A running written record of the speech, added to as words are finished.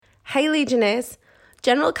Hey Legionnaires,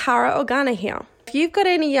 General Kara Organa here. If you've got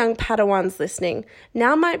any young Padawans listening,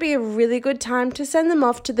 now might be a really good time to send them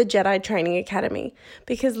off to the Jedi Training Academy,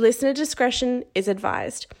 because listener discretion is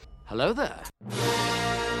advised. Hello there.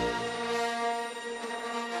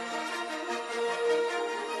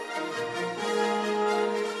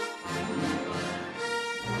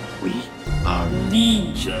 We are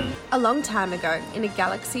Legion. A long time ago, in a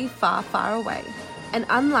galaxy far, far away, an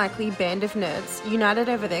unlikely band of nerds united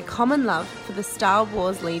over their common love for the Star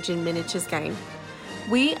Wars Legion miniatures game.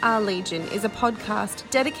 We Are Legion is a podcast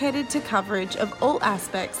dedicated to coverage of all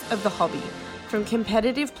aspects of the hobby, from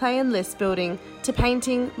competitive play and list building to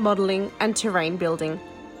painting, modelling and terrain building.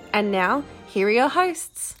 And now, here are your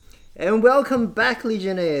hosts. And welcome back,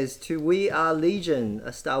 Legionnaires, to We Are Legion,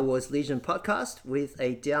 a Star Wars Legion podcast with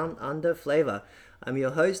a down under flavour. I'm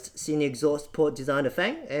your host, Senior Exhaust Port Designer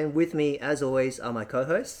Fang, and with me, as always, are my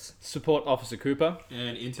co-hosts. Support Officer Cooper.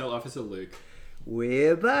 And Intel Officer Luke.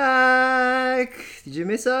 We're back! Did you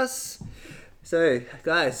miss us? So,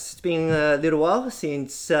 guys, it's been a little while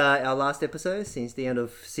since our last episode, since the end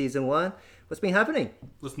of Season 1. What's been happening?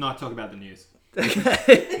 Let's not talk about the news.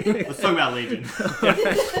 Okay. Let's talk about Legion.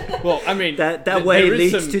 Well, I mean... That way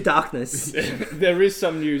leads to darkness. There is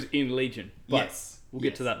some news in Legion, but Yes. we'll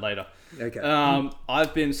get to that later. Okay.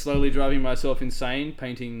 I've been slowly driving myself insane,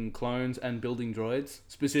 painting clones and building droids,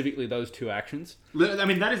 specifically those two actions. I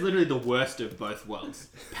mean, that is literally the worst of both worlds.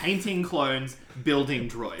 Painting clones, building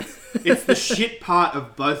droids. It's the shit part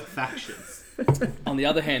of both factions. On the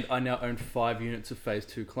other hand, I now own 5 units of Phase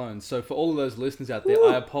 2 clones, so for all of those listeners out there,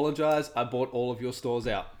 I apologise, I bought all of your stores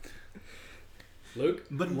out. Luke?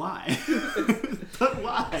 But why? But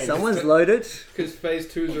why? Someone's loaded. Because Phase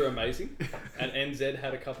 2s are amazing, and NZ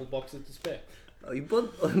had a couple boxes to spare. Oh, you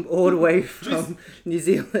bought them all the way from New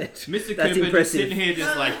Zealand. Mr. That's Cooper impressive. just sitting here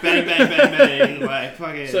just like bang, bang, bang, bang, like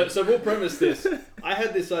fucking... So we'll premise this. I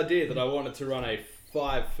had this idea that I wanted to run a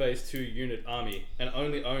 5 Phase 2 unit army and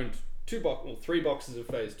only owned 3 boxes of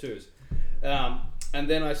Phase 2s. And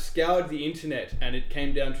then I scoured the internet and it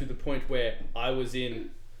came down to the point where I was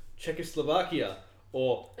in Czechoslovakia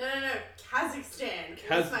or... No, Kazakhstan.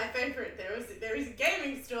 That's my favourite. There is a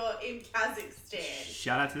gaming store in Kazakhstan.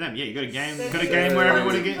 Shout out to them. Yeah, you got a game. There's Got a game where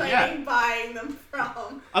everyone to get. Yeah. Buying them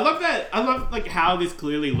from. I love that. I love like how this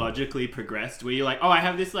clearly logically progressed. Where you're like, oh, I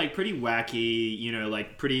have this like pretty wacky,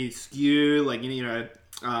 like pretty skew, like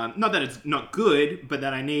not that it's not good, but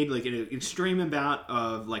that I need like an extreme amount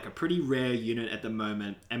of like a pretty rare unit at the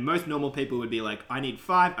moment. And most normal people would be like, I need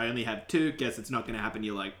 5. I only have 2. Guess it's not going to happen.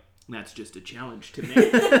 You're like, that's just a challenge to me.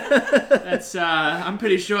 That's I'm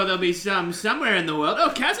pretty sure there'll be some somewhere in the world.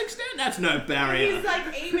 Oh, Kazakhstan? That's no barrier. He's like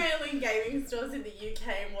emailing gaming stores in the UK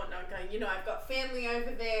and whatnot, going, I've got family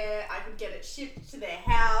over there. I could get it shipped to their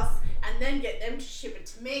house and then get them to ship it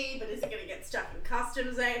to me. But is it going to get stuck in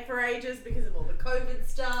customs for ages because of all the COVID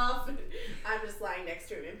stuff? And I'm just lying next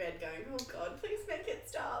to him in bed going, oh God, please make it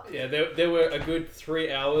stop. Yeah, there were a good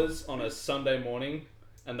 3 hours on a Sunday morning.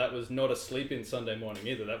 And that was not a sleep-in Sunday morning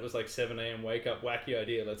either. That was like 7 a.m. wake up, wacky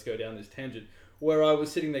idea, let's go down this tangent. Where I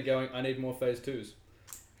was sitting there going, I need more Phase 2s.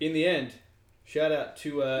 In the end, shout out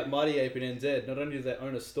to Mighty Ape in NZ. Not only did they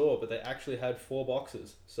own a store, but they actually had 4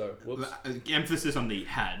 boxes. So, whoops. Emphasis on the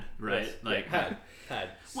had, right? Yes, like had.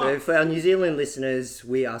 So for our New Zealand listeners,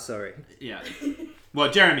 we are sorry. Yeah. Well,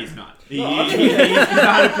 Jeremy's not. He's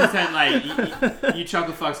 100% like, you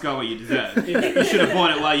chocolate fucks got what you deserve. You should have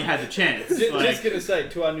bought it while you had the chance. Just going to say,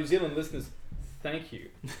 to our New Zealand listeners, thank you.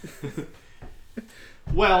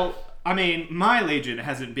 Well, I mean, my Legion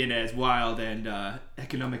hasn't been as wild and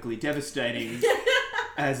economically devastating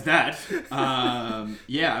as that.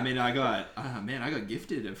 Yeah, I mean, I got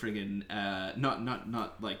gifted a friggin'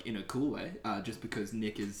 not like in a cool way, just because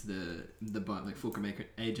Nick is the bum, like Fulcrum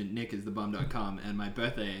Agent Nick is the bum.com, and my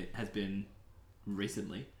birthday has been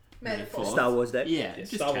recently. Metaphor. Star Wars Day. Yeah,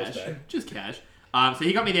 just Star cash. Wars Day. Just cash. So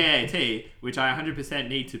he got me the AAT, which I 100%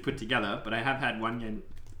 need to put together, but I have had one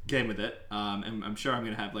game with it, and I'm sure I'm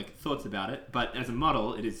going to have like thoughts about it, but as a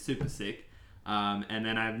model, it is super sick. And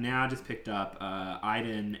then I've now just picked up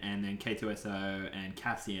Iden and then K2SO and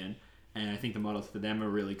Cassian, and I think the models for them are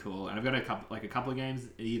really cool. And I've got a couple of games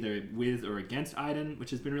either with or against Iden,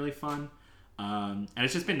 which has been really fun. And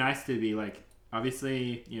it's just been nice to be like,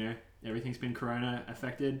 obviously, everything's been Corona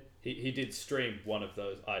affected. He did stream one of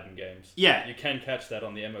those Iden games. Yeah. You can catch that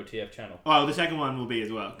on the MOTF channel. Oh, the second one will be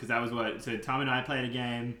as well, because that was so Tom and I played a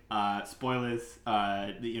game, spoilers,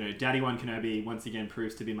 Daddy One Kenobi once again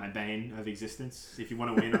proves to be my bane of existence. If you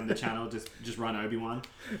want to win on the channel, just run Obi-Wan.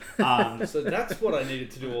 So that's what I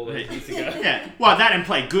needed to do all those years ago. Yeah, well, that and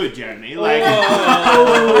play good, Jeremy. Like,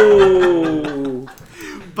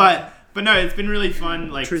 but no, it's been really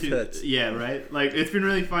fun. Like, Truth hurts. Yeah, right. Like, it's been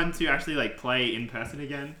really fun to actually like play in person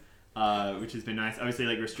again, which has been nice. Obviously,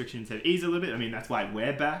 like restrictions have eased a little bit. I mean, that's why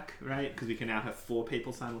we're back, right? Because we can now have 4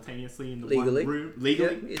 people simultaneously in the Legally. one room.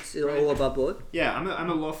 Legally, Yeah, it's all above board. yeah. I'm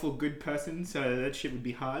a lawful good person, so that shit would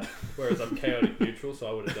be hard. Whereas I'm chaotic neutral, so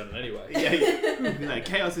I would have done it anyway. Yeah, like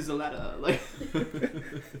chaos is a ladder. Like,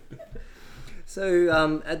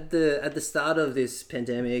 So at the start of this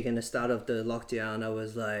pandemic and the start of the lockdown, I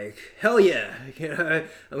was like, hell yeah,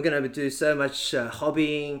 I'm gonna do so much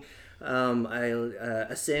hobbying. I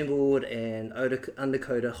assembled and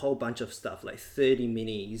undercoated a whole bunch of stuff, like 30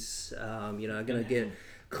 minis. I'm gonna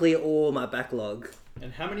clear all my backlog.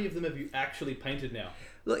 And how many of them have you actually painted now?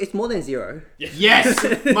 Look, it's more than 0, yes,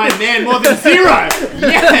 my man, more than 0.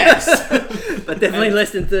 Yes. but definitely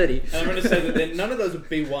less than 30. And I'm going to say that none of those are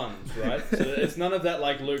B1s, right? So it's none of that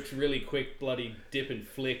like Luke's really quick bloody dip and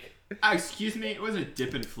flick. Excuse me, it was a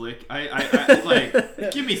dip and flick. I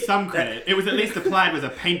like, give me some credit. It was at least applied with a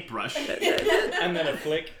paintbrush. And then a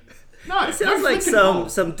flick. No, It sounds like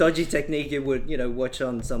some dodgy technique you would watch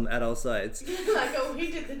on some adult sites. Like, oh,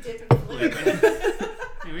 he did the dip and flick.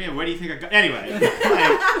 Yeah, where do you think I got? Anyway,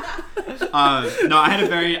 no, I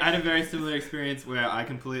had a very similar experience where I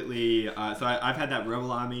completely. I've had that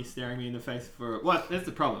rebel army staring me in the face for. Well, that's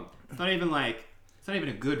the problem. It's not even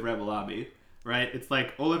a good rebel army, right? It's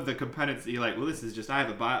like all of the components that you're like, well, this is just I have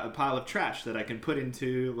a pile of trash that I can put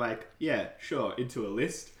into into a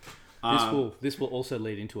list. This will also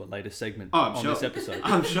lead into a later segment I'm on sure. this episode.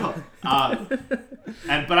 I'm sure.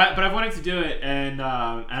 But I've wanted to do it, and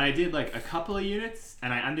I did like a couple of units,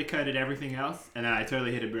 and I undercoated everything else, and then I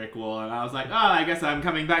totally hit a brick wall, and I was like, I guess I'm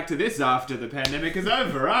coming back to this after the pandemic is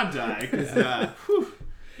over, aren't I? Because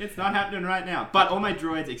it's not happening right now. But all my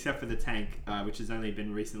droids, except for the tank, which has only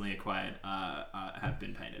been recently acquired, have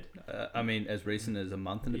been painted. I mean, as recent as a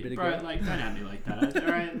month and a bit Bro, ago. like, don't at me like that.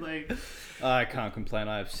 Alright, like, I can't complain.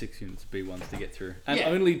 I have 6 units of B1s to get through. And Yeah.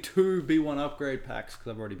 only 2 B1 upgrade packs because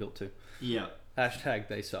I've already built 2. yeah. Hashtag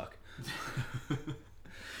they suck.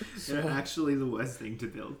 They're actually the worst thing to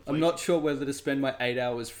build. I'm not sure whether to spend my 8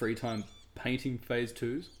 hours free time painting phase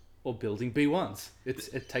 2s or building B1s.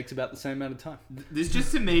 It takes about the same amount of time. This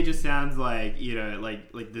just to me just sounds like,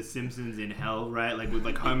 like The Simpsons in hell, right? Like with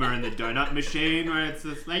like Homer and the donut machine, where it's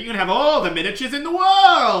just like you can have all the miniatures in the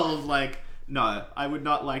world. Like, no, I would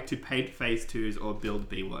not like to paint phase 2s or build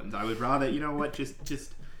B1s. I would rather,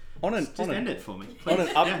 just end it for me. On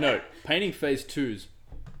an up Yeah. note, painting phase 2s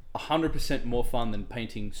 100% more fun than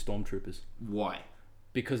painting stormtroopers Why?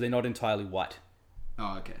 because they're not entirely white.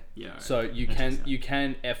 Oh, okay. Yeah. All right. So you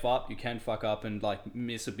can F up, you can fuck up and like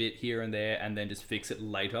miss a bit here and there and then just fix it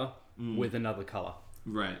later with another color.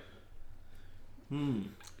 Right.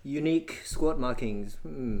 Unique squat markings.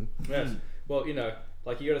 Yes. Well,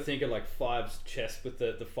 like you got to think of like Five's chest with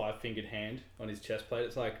the 5-fingered hand on his chest plate.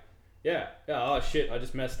 It's like, oh shit, I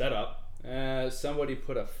just messed that up. Somebody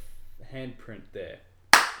put a handprint there.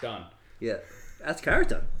 Done. Yeah, that's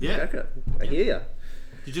character. Yeah. Character. I hear ya.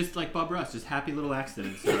 You're just like Bob Ross, just happy little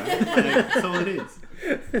accidents, right? Like, that's all it is.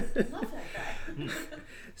 Love that guy.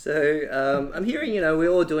 So I'm hearing, we're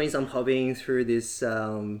all doing some hobbying through this,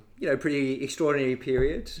 pretty extraordinary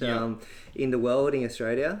period in the world, in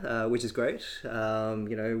Australia, which is great.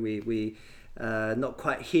 We not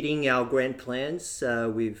quite hitting our grand plans.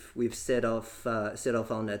 We've set off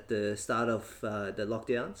on at the start of the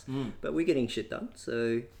lockdowns, but we're getting shit done,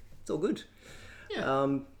 so it's all good.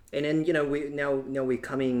 Yeah. And then we're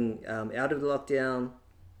coming out of the lockdown,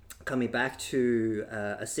 coming back to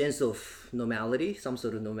a sense of normality, some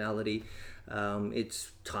sort of normality.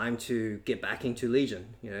 It's time to get back into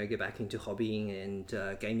Legion, get back into hobbying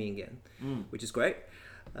and gaming again, which is great.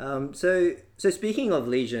 So speaking of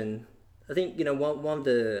Legion, I think one of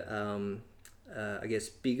the I guess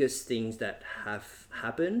biggest things that have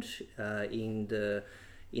happened in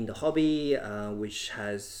the hobby, which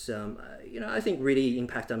has I think really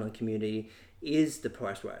impacted on the community, is the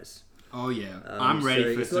price rise. Oh yeah, I'm ready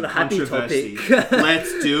so for it's some not a happy controversy. topic.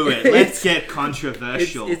 Let's do it. Let's get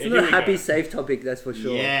controversial. It's not a happy, safe topic, that's for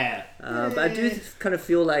sure. Yeah. But I do kind of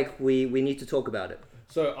feel like we need to talk about it.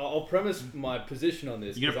 So I'll premise my position on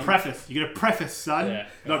this. You're gonna 'cause preface. You're gonna preface, son. Yeah.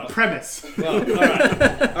 Not premise. Well, all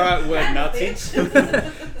right, word Nazi.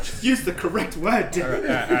 Just use the correct word. All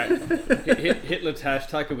right. Hitler Tash,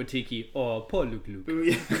 Taika Waititi, or poor Luke.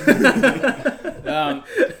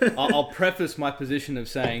 I'll preface my position of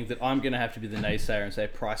saying that I'm going to have to be the naysayer and say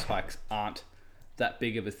price hikes aren't that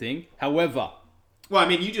big of a thing. However, Well, I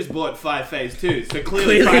mean, you just bought 5 phase 2s, so clearly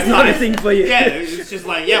Clearly price it's not a hikes. thing for you. Yeah, it's just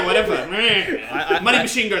like, yeah, whatever. Money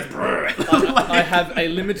machine goes. I have a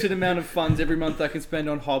limited amount of funds every month I can spend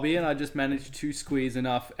on hobby, and I just managed to squeeze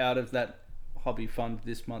enough out of that hobby fund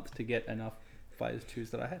this month to get enough phase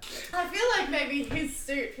 2s that I had. I feel like maybe his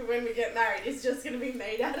suit for when we get married is just going to be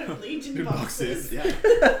made out of Legion boxes. boxes.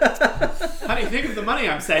 Yeah. How do you think of the money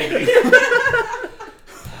I'm saving?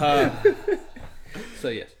 So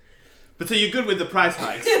yes. But so you're good with the price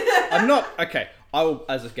hikes? I'm not okay. I will,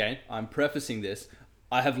 as again, I'm prefacing this.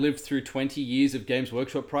 I have lived through 20 years of Games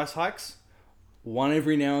Workshop price hikes. One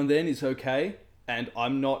every now and then is okay, and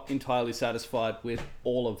I'm not entirely satisfied with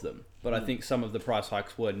all of them. But I think some of the price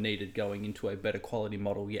hikes were needed going into a better quality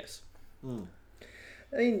model. Yes.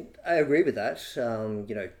 I mean, I agree with that.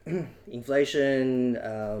 Inflation,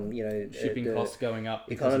 Shipping costs going up.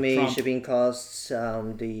 because of economy, Trump. shipping costs,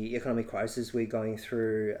 the economic crisis we're going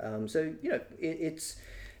through.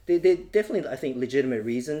 There definitely, I think, legitimate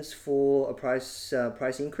reasons for a price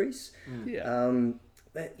increase. Yeah.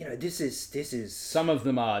 But this is Some of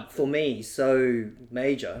them are. for me so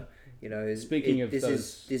major. Speaking of this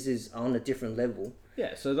those- is on a different level.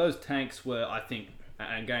 Yeah, so those tanks were, I think,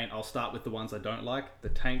 and again, I'll start with the ones I don't like. The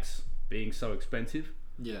tanks being so expensive.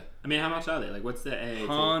 Yeah. I mean, how much are they? Like, what's the AAT?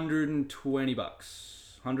 $120.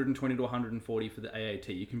 120 to 140 for the AAT.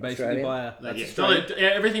 You can basically Australian? buy a... Like, That's yeah,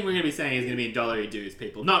 Australian. everything we're going to be saying is going to be in dollary dues,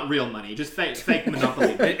 people. Not real money, just fake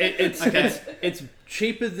monopoly. It's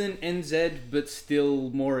cheaper than NZ, but still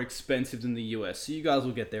more expensive than the US. So you guys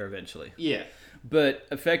will get there eventually. Yeah. But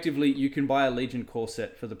effectively, you can buy a Legion core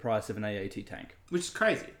set for the price of an AAT tank. Which is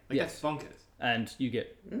crazy. Like, Yes. that's bonkers. And you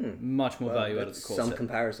get much more value out of the That's core some set.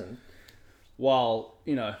 comparison. While,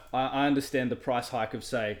 I understand the price hike of,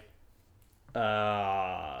 say, what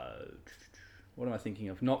am I thinking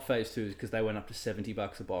of? Not phase 2s, because they went up to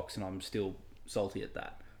 $70 a box, and I'm still salty at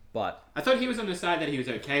that. But I thought he was on the side that he was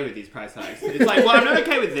okay with these price hikes. It's like, well, I'm not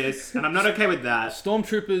okay with this, and I'm not okay with that.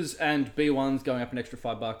 Stormtroopers and B1s going up an extra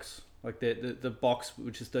 $5. Like the box,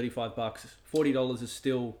 which is $35, $40 is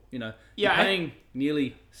still, you're paying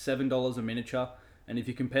nearly $7 a miniature. And if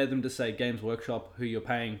you compare them to, say, Games Workshop, who you're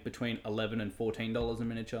paying between $11 and $14 a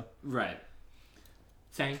miniature. Right.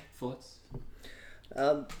 Sang, thoughts?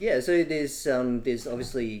 So there's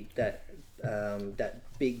obviously that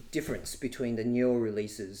big difference between the newer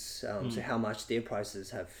releases. So how much their prices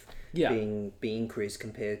have been increased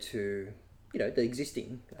compared to the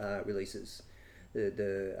existing releases,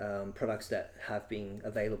 the products that have been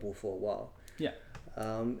available for a while. Yeah.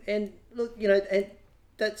 And look, and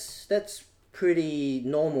that's pretty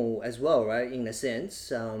normal as well, right? In a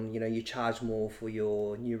sense, you charge more for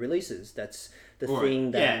your new releases. That's the thing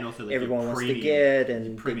that and also, like, everyone your wants to premium- get,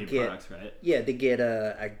 and premium they get, products, right? yeah, they get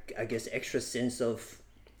a extra sense of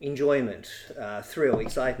enjoyment, thrill,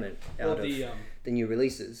 excitement out of the new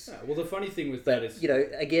releases. Well, the funny thing with that is...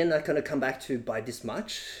 Again, I'm going to come back to by this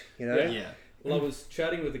much, Yeah. Well, I was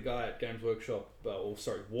chatting with a guy at Games Workshop,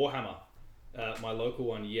 Warhammer, my local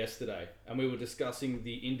one, yesterday, and we were discussing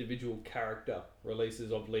the individual character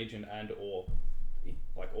releases of Legion or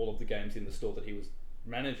like all of the games in the store that he was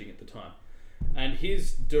managing at the time. And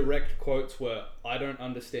his direct quotes were, I don't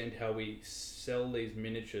understand how we sell these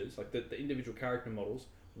miniatures, like the individual character models,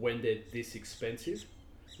 when they're this expensive.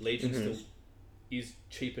 Legion still is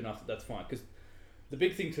cheap enough that's fine. Because the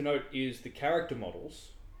big thing to note is the character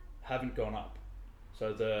models haven't gone up.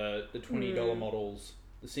 So the $20 models,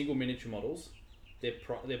 the single miniature models, their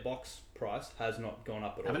box price has not gone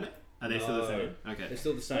up at all. Haven't it? Are they still the same? Okay. They're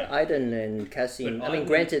still the same. Iden and Cassian. But I mean, Iden-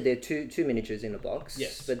 granted, they're two miniatures in a box.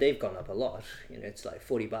 Yes. But they've gone up a lot. It's like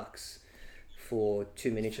 $40 for two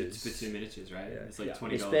miniatures. It's for 2 miniatures, right? It's like Yeah. $20 a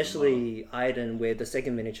model. Especially Iden, where the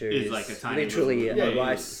second miniature Is is like a tiny literally little- a yeah,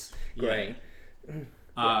 rice grain.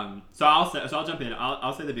 So I'll jump in.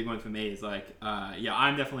 I'll say the big one for me is like,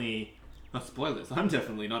 I'm definitely not spoilers. I'm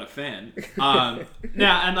definitely not a fan. And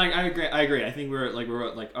like I agree. I think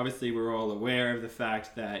we're obviously we're all aware of the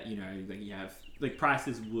fact that you have like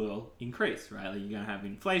prices will increase, right? Like you're gonna have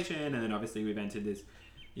inflation, and then obviously we've entered this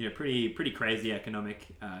pretty crazy economic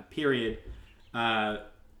period.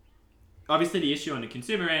 Obviously the issue on the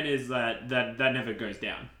consumer end is that never goes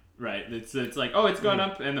down. Right, it's like, oh, it's gone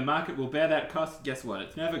up and the market will bear that cost. Guess what?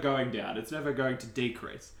 It's never going down. It's never going to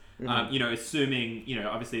decrease. Assuming,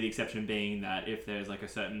 obviously the exception being that if there's like a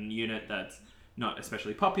certain unit that's not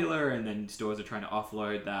especially popular and then stores are trying to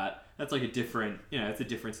offload that's like a different, it's a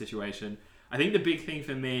different situation. I think the big thing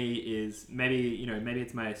for me is maybe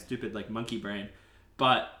it's my stupid like monkey brain,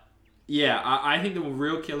 but Yeah, I think the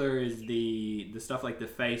real killer is the stuff like the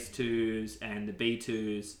Phase 2s and the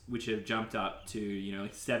B2s, which have jumped up to,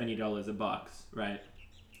 like $70 a box, right?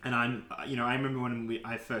 And I remember when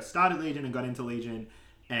I first started Legion and got into Legion,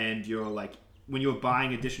 and you're like, when you were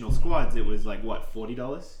buying additional squads, it was like what, $40?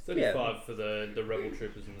 $35 for the rebel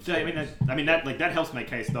troopers and the. So that helps my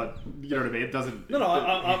case. Not, you know what I mean? It doesn't. No,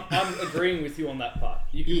 I'm agreeing with you on that part.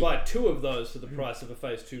 You can buy 2 of those for the price of a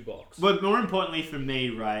Phase 2 box. But more importantly for me,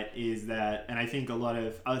 right, is that, and I think a lot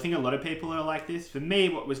of people are like this. For me,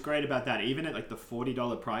 what was great about that, even at like the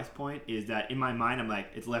 $40 price point, is that in my mind, I'm like,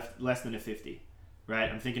 it's less than a 50, right?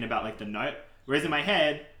 I'm thinking about like the note. Whereas in my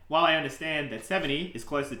head, while I understand that 70 is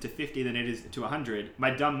closer to 50 than it is to 100, my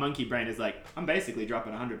dumb monkey brain is like, I'm basically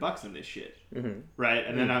dropping $100 on this shit, right?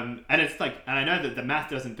 And then and it's like, and I know that the math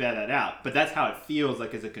doesn't bear that out, but that's how it feels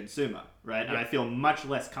like as a consumer, right? And I feel much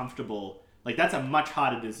less comfortable. Like that's a much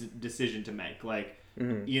harder decision to make. Like, at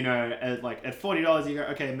 $40, you go,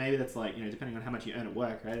 okay, maybe that's like, depending on how much you earn at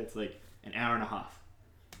work, right? It's like an hour and a half,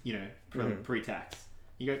 pre-tax.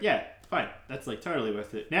 You go, yeah, fine, that's like totally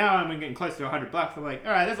worth it. Now I'm getting close to $100. I'm like,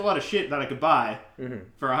 all right, there's a lot of shit that I could buy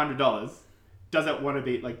for $100. Does it want to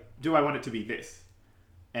be like? Do I want it to be this?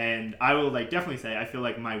 And I will like definitely say I feel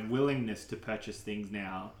like my willingness to purchase things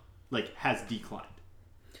now like has declined.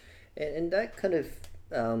 And that kind of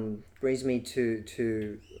brings me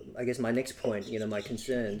to I guess my next point. My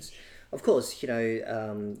concerns. Of course,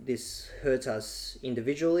 this hurts us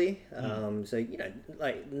individually. So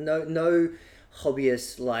like no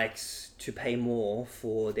hobbyist likes to pay more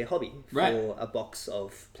for their hobby, for a box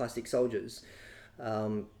of plastic soldiers.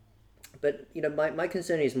 But my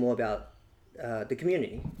concern is more about the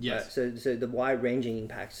community. Yes. So the wide-ranging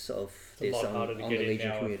impacts of It's this a lot harder to on get the in Legion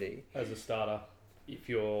now community. as a starter if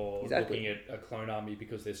you're Exactly. looking at a clone army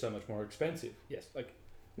because they're so much more expensive. Yes, like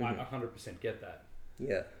I 100% get that.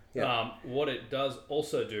 Yeah. What it does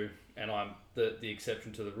also do, and I'm the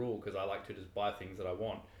exception to the rule because I like to just buy things that I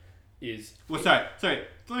want, is... Well, sorry.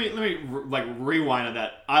 Let me like rewind on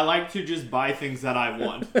that. I like to just buy things that I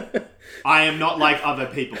want. I am not like other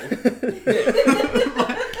people.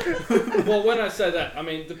 Well, when I say that, I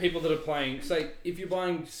mean the people that are playing, say, if you're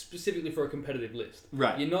buying specifically for a competitive list,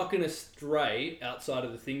 right, you're not going to stray outside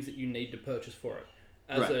of the things that you need to purchase for it.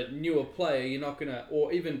 As right. a newer player, you're not going to,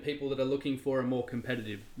 or even people that are looking for a more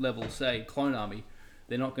competitive level, say, Clone Army,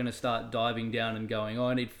 they're not going to start diving down and going,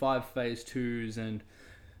 I need 5 Phase 2s and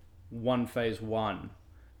 1 Phase 1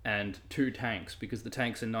 and 2 tanks, because the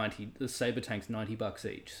tanks are the Saber tank's $90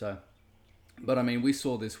 each, so... But I mean, we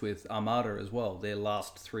saw this with Armada as well. Their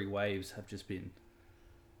last 3 waves have just been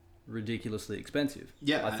ridiculously expensive.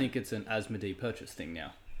 Yeah, I think it's an Asmodee purchase thing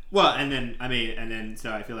now. Well,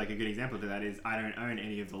 so I feel like a good example of that is I don't own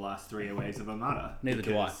any of the last 3 waves of Armada. Neither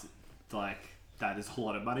do I. Like, that is a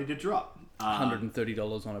lot of money to drop.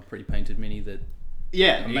 $130 on a pre-painted mini that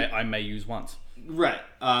I may use once. Right.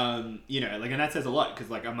 And that says a lot because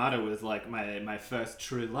like Armada was like my first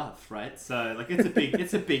true love, right? So like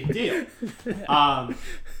it's a big deal.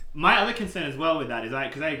 My other concern as well with that is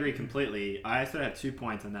because I agree completely. I sort of have 2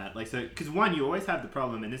 points on that. Like so, because one, you always have the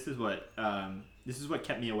problem, and this is what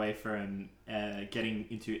kept me away from getting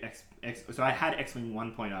into X. So I had X-Wing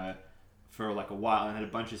 1.0 for like a while and had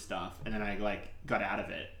a bunch of stuff, and then I like got out of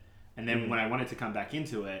it, and then when I wanted to come back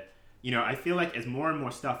into it, I feel like as more and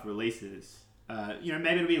more stuff releases. Maybe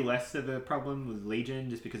it'll be less of a problem with Legion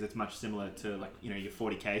just because it's much similar to like, your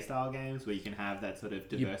 40k style games where you can have that sort of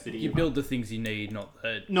diversity. You build the things you need, not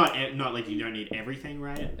like you don't need everything,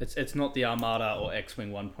 right? It's not the Armada or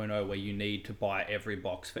X-Wing 1.0 where you need to buy every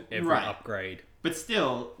box for every upgrade. But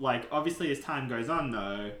still, like obviously as time goes on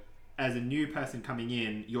though, as a new person coming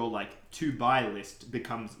in, your like to buy list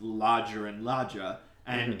becomes larger and larger.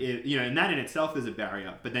 And and that in itself is a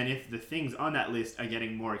barrier. But then if the things on that list are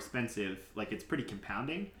getting more expensive, like it's pretty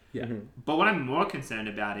compounding. Yeah. But what I'm more concerned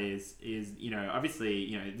about is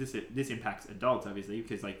obviously this impacts adults obviously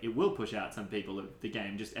because like it will push out some people of the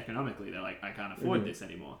game just economically. They're like, I can't afford this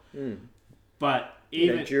anymore. But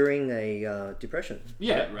even during a depression.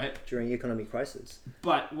 Yeah, right. During economic crisis.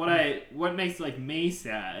 But what makes like me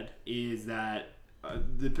sad is that.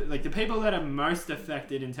 The people that are most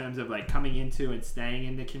affected in terms of like coming into and staying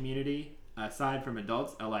in the community, aside from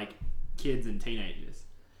adults, are like kids and teenagers.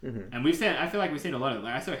 And I feel like we've seen a lot of them.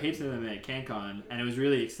 Like I saw heaps of them at CanCon, and it was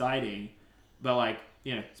really exciting. But like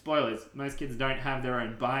spoilers, most kids don't have their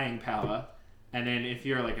own buying power. And then if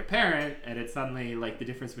you're like a parent, and it's suddenly like the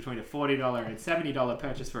difference between a $40 and $70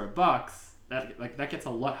 purchase for $1, that gets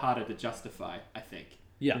a lot harder to justify. I think.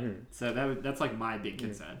 Yeah. So that's like my big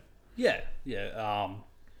concern. Yeah.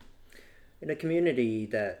 In a community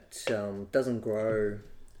that doesn't grow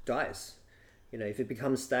dies. You know, if it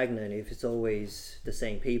becomes stagnant, if it's always the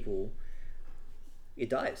same people, it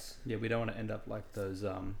dies. Yeah, we don't want to end up like those.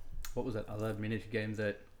 What was that other miniature game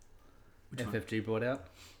that FFG brought out?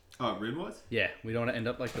 Oh, Rune Wars? Yeah, we don't want to end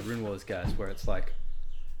up like the Rune Wars guys, where it's like,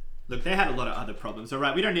 Look, they had a lot of other problems. All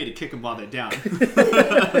right, we don't need to kick them while they're down.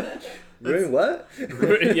 Rune what?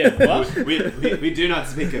 yeah, what? we do not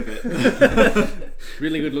speak of it.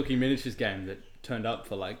 Really good looking miniatures game that turned up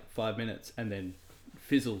for like 5 minutes and then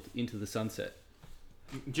fizzled into the sunset.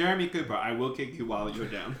 Jeremy Cooper, I will kick you while you're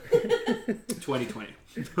down. 2020.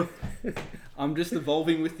 I'm just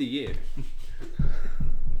evolving with the year.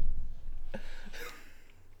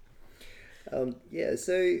 Yeah,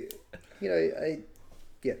 so, you know,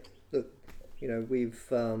 look, you know, we've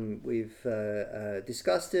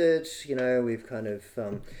discussed it, you know, we've kind of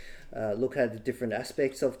looked at the different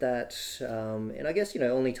aspects of that, and I guess, you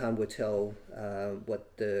know, only time will tell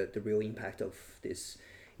what the real impact of this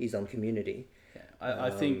is on community.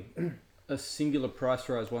 I think a singular price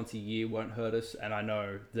rise once a year won't hurt us, and I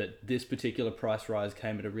know that this particular price rise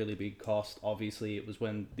came at a really big cost. Obviously, it was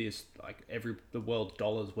when the world's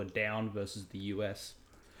dollars were down versus the US.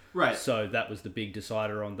 Right. So that was the big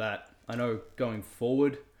decider on that. I know going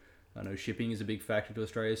forward, I know shipping is a big factor to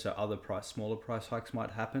Australia, so other smaller price hikes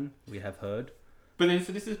might happen. We have heard. But then,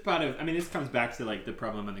 so this is part of, I mean, this comes back to like the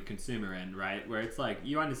problem on the consumer end, right? Where it's like,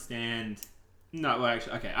 you understand, no, well,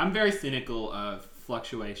 actually, okay, I'm very cynical of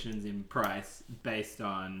fluctuations in price based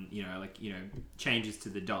on, changes to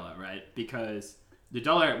the dollar, right? Because the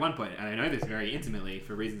dollar at one point, and I know this very intimately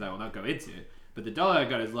for reasons I will not go into, but the dollar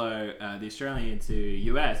got as low, the Australian to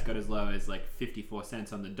US got as low as like 54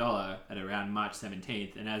 cents on the dollar at around March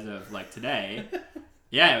 17th. And as of like today,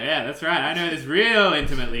 yeah, that's right. I know this real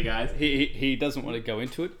intimately, guys. He doesn't want to go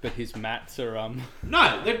into it, but his maths are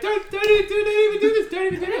No, don't even do this.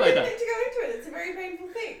 Don't even do it like I don't that. need to go into it. It's a very painful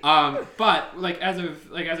thing. But as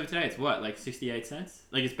of today, it's what, like 68 cents?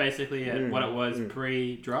 Like it's basically at what it was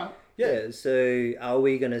pre-drop. Yeah, so are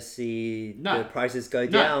we going to see the prices go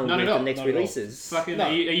down not with at all. the next Not at all. releases? Fucking, No.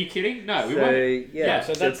 are you kidding? No, we So, won't. yeah,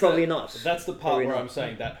 so so that's probably the, not. That's the part Probably where not. I'm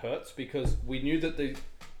saying that hurts, because we knew that the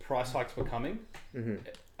price hikes were coming.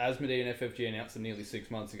 Asmodee and FFG announced them nearly 6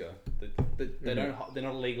 months ago. They're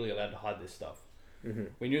not legally allowed to hide this stuff.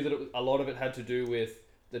 We knew that a lot of it had to do with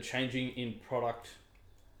the changing in product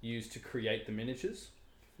used to create the miniatures,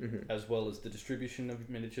 as well as the distribution of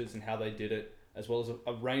miniatures and how they did it, as well as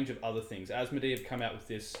a range of other things. Asmodee have come out with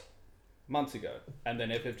this months ago, and then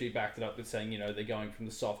FFG backed it up with saying, they're going from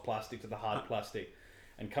the soft plastic to the hard plastic.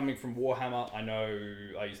 And coming from Warhammer, I know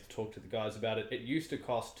I used to talk to the guys about it. It used to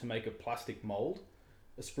cost to make a plastic mold,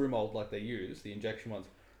 a sprue mold like they use, the injection ones,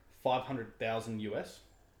 $500,000 US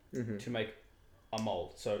to make a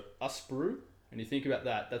mold. So a sprue, and you think about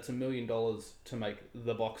that, that's $1 million to make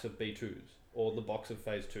the box of B2s or the box of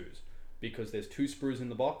Phase 2s, because there's 2 sprues in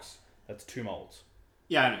the box. That's 2 molds.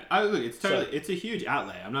 Yeah, I know. Look, it's a huge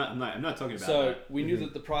outlay. I'm not talking about So that. we knew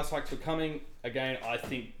that the price hikes were coming. Again, I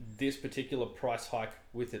think this particular price hike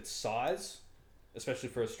with its size, especially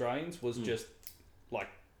for Australians, was just like,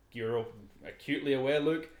 you're acutely aware,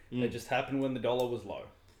 Luke. It just happened when the dollar was low.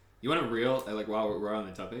 You want a real, like, while we're on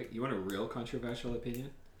the topic, you want a real controversial opinion?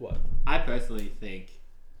 What? I personally think,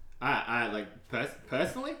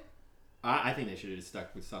 personally, I think they should have just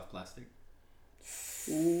stuck with soft plastic.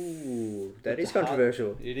 Ooh, that is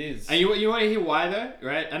controversial. It is. And you want to hear why though,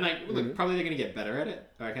 right? And like, look, probably they're gonna get better at it.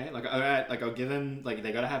 Okay, like, all right, like I'll give them, like,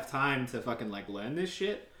 they gotta have time to fucking like learn this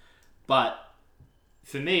shit. But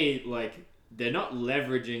for me, like, they're not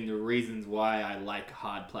leveraging the reasons why I like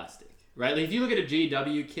hard plastic, right? Like, if you look at a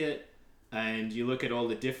GW kit and you look at all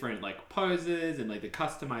the different like poses and like the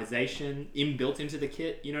customization inbuilt into the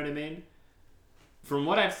kit, you know what I mean? From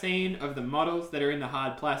what I've seen of the models that are in the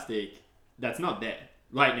hard plastic, that's not there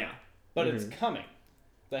right now. But it's coming.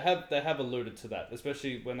 They have alluded to that,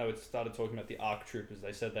 especially when they started talking about the ARC Troopers.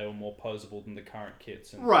 They said they were more posable than the current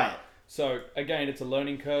kits. And Right. so again, it's a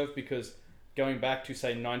learning curve, because going back to say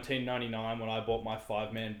 1999 when I bought my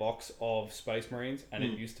 5-man box of Space Marines, and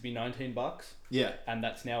it used to be $19, Yeah. and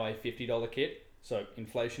that's now a $50 kit. So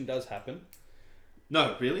inflation does happen.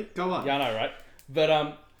 No, really? Go on. Yeah, I know, right?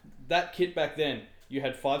 But that kit back then, you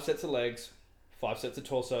had 5 sets of legs, 5 sets of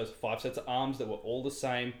torsos, 5 sets of arms that were all the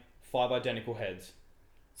same, 5 identical heads.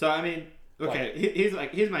 So, I mean, okay,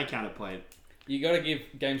 here's my counterpoint. You got to give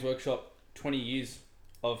Games Workshop 20 years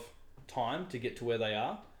of time to get to where they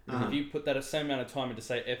are. If you put that same amount of time into,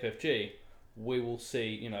 say, FFG, we will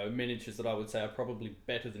see, miniatures that I would say are probably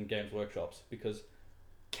better than Games Workshop's, because...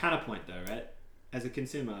 Counterpoint though, right? As a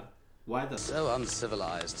consumer, why the So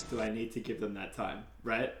uncivilized. do I need to give them that time,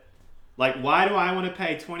 right? Like, why do I want to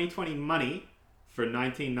pay 2020 money for a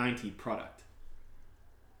 1990 product?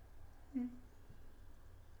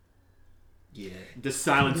 Yeah. The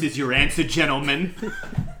silence is your answer, gentlemen.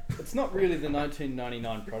 It's not really the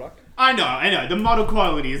 1999 product. I know. The model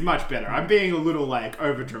quality is much better. I'm being a little, like,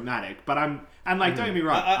 over dramatic, but I'm like, don't get me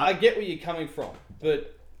wrong. I get where you're coming from,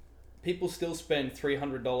 but people still spend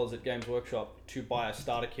 $300 at Games Workshop to buy a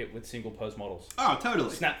starter kit with single pose models. Oh,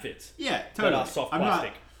 totally. Snap fits. Yeah, totally. That are soft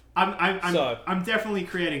plastic. I'm definitely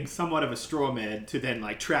creating somewhat of a straw man to then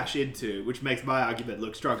like trash into, which makes my argument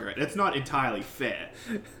look stronger. It's not entirely fair,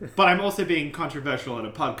 but I'm also being controversial on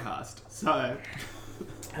a podcast. So,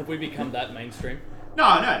 have we become that mainstream?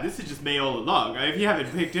 No, this is just me all along. If you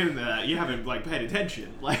haven't picked in that, you haven't like paid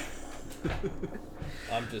attention. Like,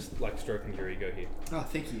 I'm just like stroking your ego here. oh,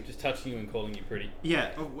 thank you. Just touching you and calling you pretty. Yeah.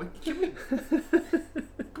 Oh, can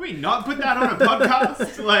we not put that on a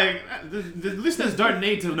podcast? Like, the listeners don't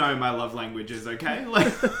need to know my love languages, okay?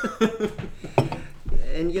 Like,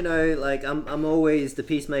 And you know, like I'm always the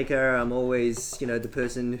peacemaker. I'm always, you know, the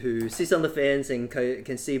person who sits on the fence and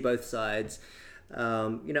can see both sides.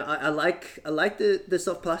 You know, I like the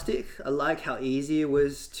soft plastic. I like how easy it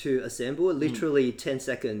was to assemble. Literally 10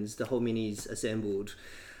 seconds, the whole mini's assembled.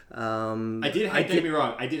 I did hate. Don't get me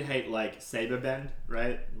wrong. I did hate like Saber Bend,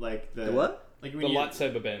 right? Like The what? Like The when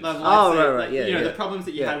lightsaber bends. Like, right, like, yeah, you know, yeah. the problems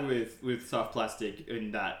that you Yeah. had with soft plastic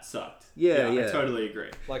in that sucked. Yeah. I totally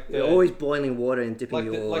agree. Like You're always boiling water and dipping like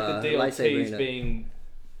your the lightsaber DLTs in it. being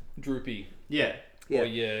droopy, Yeah. Yeah.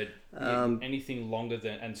 or anything longer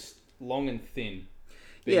than long and thin.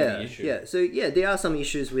 Being Yeah, the issue. yeah. So yeah, there are some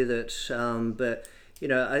issues with it, but you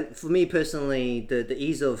know, for me personally, the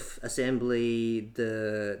ease of assembly,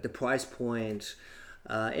 the price point,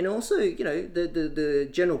 and also you know the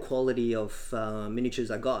general quality of miniatures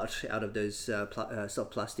I got out of those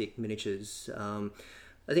soft plastic miniatures.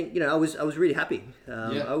 I think you know I was really happy.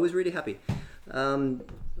 I was really happy.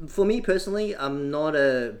 For me personally, I'm not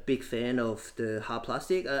a big fan of the hard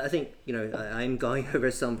plastic. I think you know I'm going over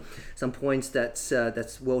some points that's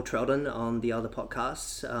well trodden on the other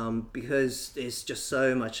podcasts because there's just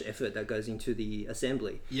so much effort that goes into the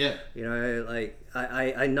assembly. Yeah. You know, like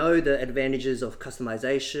I know the advantages of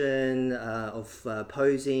customization, of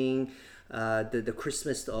posing, the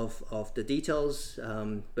crispness of the details,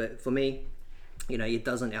 but for me, you know, it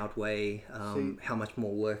doesn't outweigh how much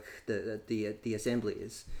more work the assembly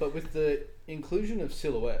is. But with the inclusion of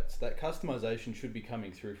silhouettes, that customization should be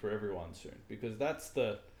coming through for everyone soon, because that's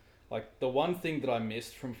the one thing that I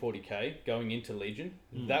missed from 40k going into Legion.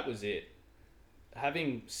 That was it.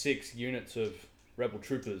 Having 6 units of Rebel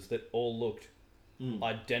troopers that all looked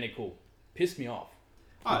identical pissed me off.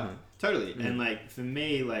 Oh, totally. And like for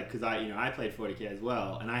me, like because I played 40k as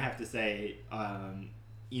well, and I have to say,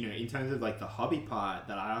 you know, in terms of like the hobby part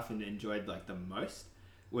that I often enjoyed like the most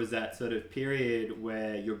was that sort of period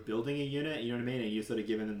where you're building a unit, you know what I mean, and you're sort of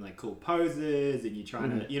giving them like cool poses, and you're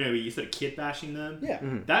trying to, you know, you're sort of kit bashing them. Yeah.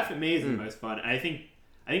 That for me is the most fun. And I think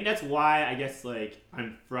that's why I guess like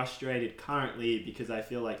I'm frustrated currently, because I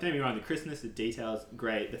feel like, don't get me wrong, the crispness, the details,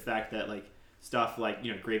 great. The fact that like stuff like,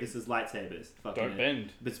 you know, Grievous's lightsabers fucking Don't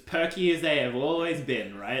bend. as perky as they have always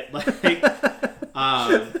been, right? Like,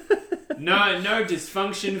 no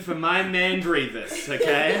dysfunction for my man Grievous,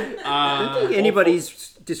 okay? I don't think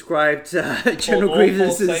anybody's described General all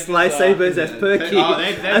Grievous's sabers are- lightsabers as perky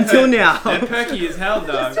they're until now. They're perky as hell, I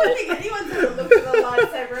dog. don't think anyone's ever looked at the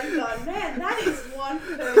lightsaber and gone, man, that is one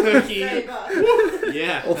Perky. saber.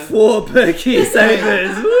 Yeah. Or 4 perky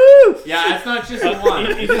sabers. Woo! Yeah, it's not just the one.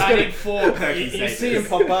 You just I gotta- need 4 perky You sabers. see him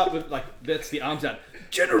pop up with like, that's the arms out.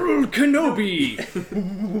 General Kenobi.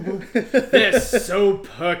 They're so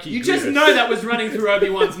perky. You just Grievous. know that was running through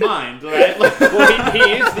Obi-Wan's mind, right? Like, Well, he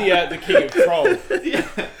is the king of troll. yeah.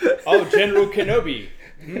 Oh, General Kenobi.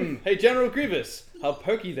 Hey, General Grievous. How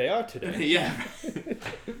perky they are today. Yeah.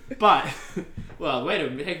 But, well, way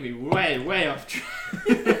to take me way off track.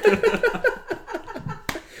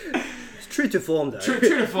 It's true to form though. True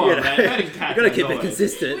to form, You know, man. Herding cats, you gotta as keep it always.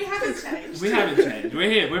 consistent. We haven't changed. We haven't changed. We're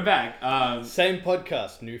here. We're back. Same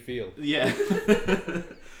podcast, new field. Yeah.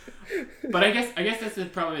 But I guess that's the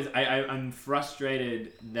problem is I'm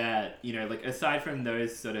frustrated that, you know, like aside from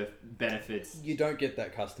those sort of benefits, You don't get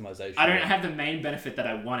that customization. I don't have the main benefit that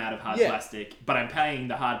I want out of hard Yeah. plastic, but I'm paying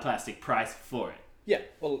the hard plastic price for it. Yeah,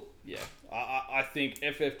 well, yeah. I think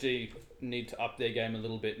FFG need to up their game a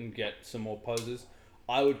little bit and get some more poses.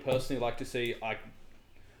 I would personally like to see,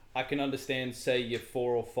 I can understand, say, your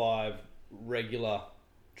 4 or 5 regular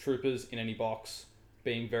troopers in any box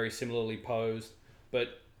being very similarly posed,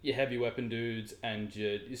 but your heavy weapon dudes and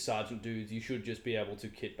your sergeant dudes, you should just be able to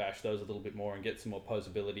kit bash those a little bit more and get some more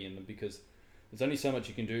posability in them, because there's only so much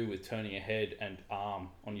you can do with turning a head and arm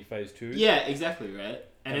on your phase 2. Yeah, exactly, right?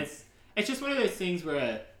 And it's just one of those things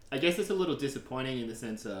where I guess it's a little disappointing in the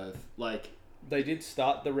sense of, like... They did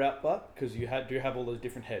start the route butt, because you do have all those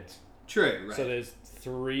different heads. True, right. So there's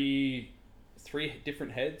three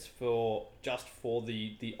different heads for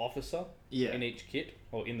the officer in each kit,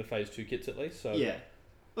 or in the phase 2 kits at least. So yeah,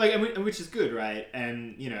 like and which is good, right?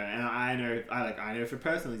 And you know, and I know for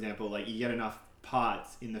personal example, like you get enough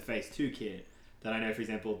parts in the phase 2 kit that I know, for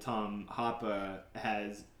example, Tom Harper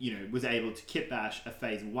was able to kit bash a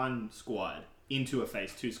phase 1 squad into a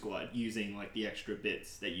phase 2 squad using like the extra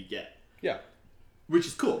bits that you get. Yeah, which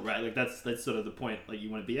is cool, right? Like that's sort of the point like you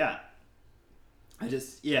want to be at. I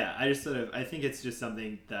think it's just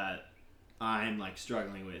something that I'm like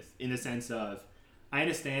struggling with, in the sense of I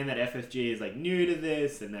understand that FFG is like new to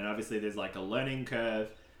this, and then obviously there's like a learning curve,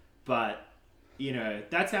 but you know,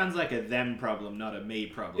 that sounds like a them problem, not a me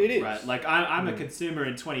problem. It is. Right? Like I'm a consumer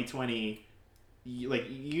in 2020. Like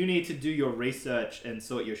you need to do your research and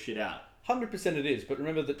sort your shit out. 100% it is, but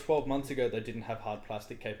remember that 12 months ago they didn't have hard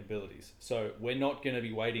plastic capabilities, so we're not going to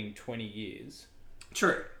be waiting 20 years.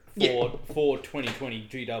 True. For 2020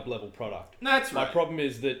 GW level product. That's right. My problem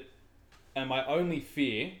is that, and my only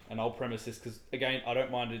fear, and I'll premise this because again I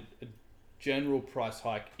don't mind a general price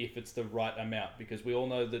hike if it's the right amount, because we all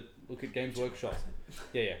know that. Look at Games Workshop.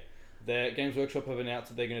 Yeah. The Games Workshop have announced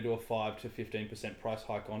that they're going to do a 5 to 15% price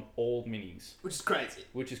hike on all minis, which is crazy.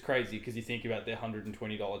 Which is crazy because you think about their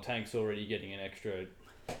 $120 tanks already getting an extra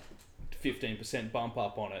 15% bump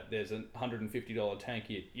up on it. There's a $150 tank.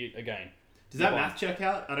 Again. Does that math check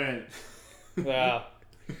out? I don't...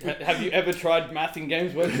 Have you ever tried math in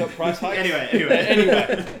Games Workshop price hikes?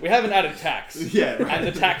 Anyway, we haven't added tax. Yeah, right. And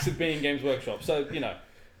the tax of being Games Workshop. So, you know,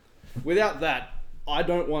 without that, I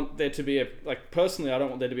don't want there to be personally, I don't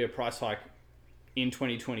want there to be a price hike in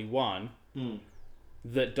 2021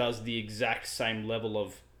 that does the exact same level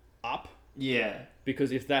of up. Yeah.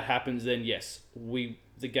 Because if that happens, then yes, the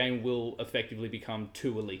game will effectively become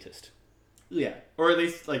too elitist. Yeah, or at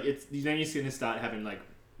least like then you're going to start having like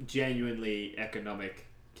genuinely economic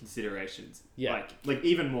considerations. Yeah, like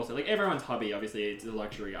even more so. Like everyone's hobby, obviously, it's a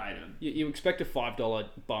luxury item. You expect a $5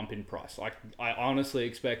 bump in price. Like I honestly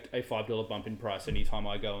expect a $5 bump in price anytime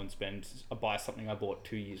I go and buy something I bought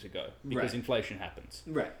 2 years ago, because inflation happens.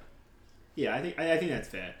 Right. Yeah, I think that's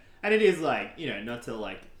fair. And it is like, you know, not to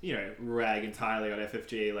like, you know, rag entirely on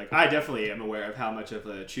FFG. Like, I definitely am aware of how much of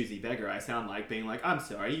a choosy beggar I sound like, being like, I'm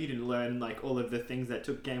sorry, you didn't learn like all of the things that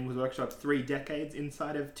took Games Workshop 3 decades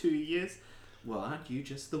inside of 2 years. Well, aren't you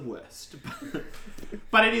just the worst?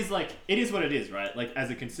 But it is like, it is what it is, right? Like,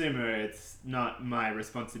 as a consumer, it's not my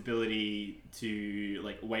responsibility to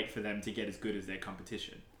like wait for them to get as good as their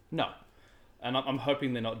competition. No. And I'm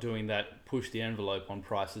hoping they're not doing that, push the envelope on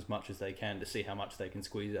price as much as they can to see how much they can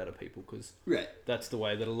squeeze out of people, because that's the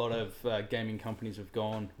way that a lot of gaming companies have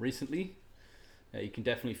gone recently. You can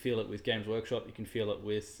definitely feel it with Games Workshop. You can feel it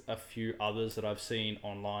with a few others that I've seen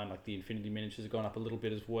online, like the Infinity Miniatures have gone up a little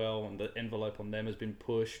bit as well, and the envelope on them has been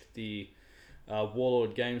pushed. The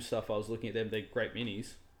Warlord Games stuff, I was looking at them, they're great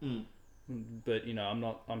minis. But, you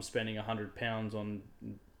know, I'm spending £100 on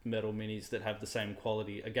metal minis that have the same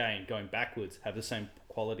quality, again going backwards, have the same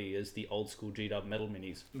quality as the old school GW metal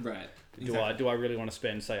minis. Right. Exactly. Do I really want to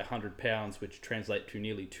spend say £100, which translate to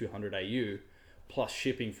nearly 200 AU, plus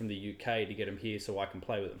shipping from the UK to get them here so I can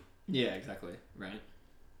play with them? Yeah, exactly. Right.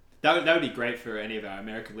 That would be great for any of our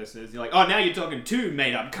American listeners. You're like, oh, now you're talking 2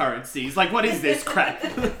 made up currencies. Like, what is this crap?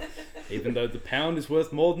 Even though the pound is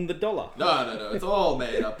worth more than the dollar. No, it's all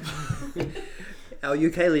made up. Our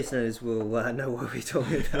UK listeners will know what we're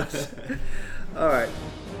talking about. All right.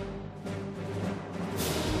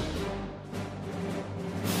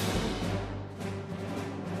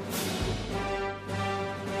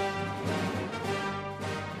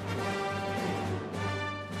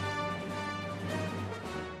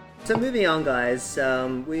 So moving on, guys,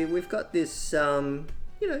 we've got this, somewhat,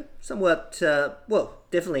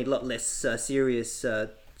 definitely a lot less serious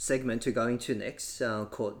segment to go into next,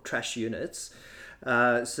 called Trash Units.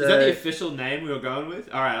 Is that the official name we were going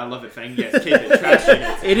with? All right, I love it, Fang. Yes, keep it. Trash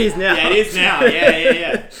Units. It is now. Yeah, it is now.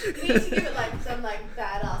 Yeah. You need to give it like some like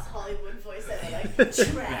badass Hollywood voice that like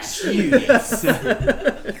Trash Units.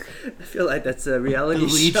 I feel like that's a reality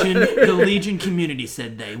show. The Legion community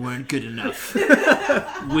said they weren't good enough.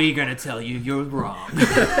 We're gonna tell you you're wrong.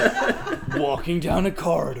 Walking down a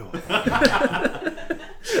corridor.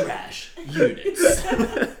 Trash Units.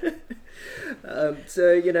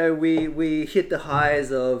 So we hit the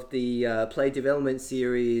highs of the play development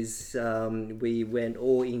series. We went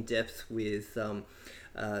all in depth with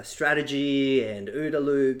strategy and OODA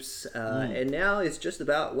loops, and now it's just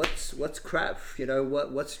about what's crap.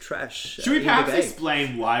 What's trash. Should we in perhaps the game.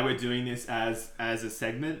 explain why we're doing this as a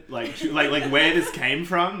segment? Like where this came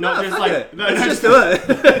from? Not just fuck like it. no, Let's no, just do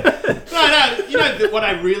it. no. You know what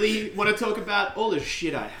I really want to talk about? All the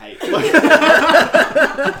shit I hate.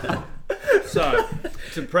 So,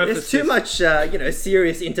 to preface There's too this- much,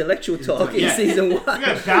 serious intellectual talk in Yeah. season We 1.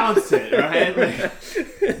 gotta balance it, right?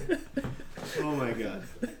 Oh my god.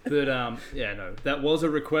 But that was a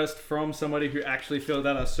request from somebody who actually filled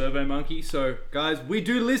out our survey monkey. So guys, we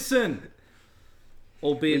do listen,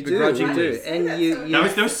 albeit begrudgingly. And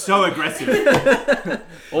That was so aggressive.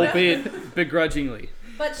 Albeit begrudgingly.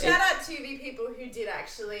 But shout out to the people who did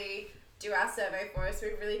actually do our survey for us. We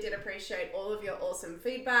really did appreciate all of your awesome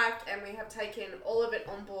feedback, and we have taken all of it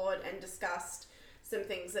on board and discussed some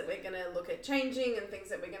things that we're going to look at changing and things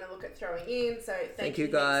that we're going to look at throwing in. So thank you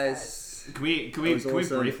heaps, guys. Can we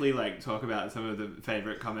awesome. briefly talk about some of the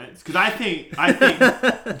favorite comments? Because I think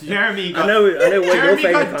Jeremy got I know what your Jeremy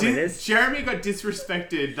favorite got comment is. Jeremy got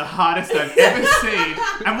disrespected the hardest I've ever seen.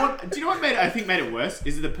 And do you know what made it worse?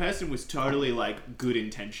 Is that the person was totally good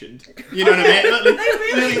intentioned. You know what I mean?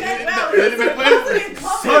 They really meant well. It was a positive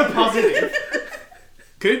So comment. positive.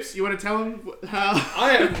 Coops, you want to tell him how?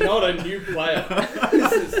 I am not a new player.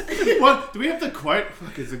 What do we have the quote?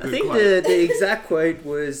 Fuck, it's a I good think quote. the exact quote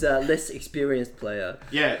was less experienced player.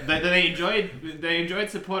 Yeah, they enjoyed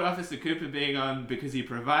Support Officer Cooper being on because he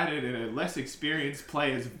provided a less experienced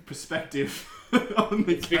player's perspective on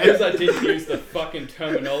the game. Because I didn't use the fucking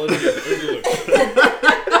terminology of OODA.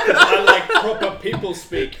 I like proper people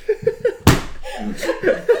speak.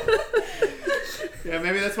 Yeah,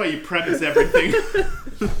 maybe that's why you premise everything.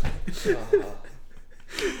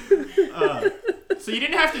 So you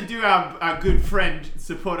didn't have to do our good friend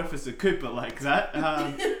Support Officer Cooper like that.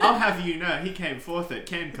 I'll have you know he came fourth at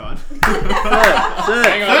CanCon.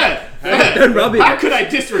 Third. Don't rub it. How could I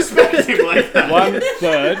disrespect him like that?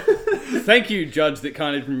 1/3. Thank you, Judge, that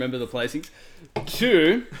can't even remember the placings.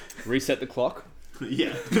 2, reset the clock.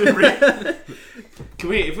 Yeah.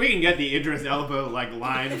 If we can get the Idris Elba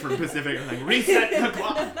line from Pacific, reset the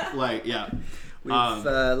clock. Yeah. We've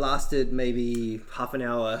lasted maybe half an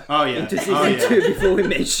hour into season Oh, yeah. 2 before we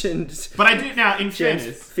mentioned But I do now. In James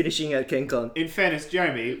fairness, finishing at KenCon. In fairness,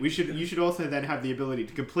 Jeremy, you should also then have the ability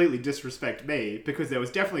to completely disrespect me because there was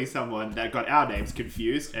definitely someone that got our names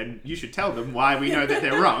confused, and you should tell them why we know that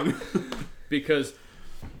they're wrong. Because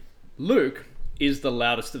Luke is the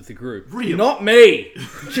loudest of the group. Really? Not me!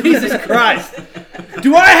 Jesus Christ!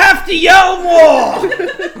 Do I have to yell more?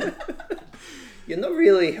 You're not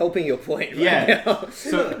really helping your point right now.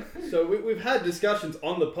 So we've had discussions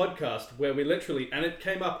on the podcast where we literally, and it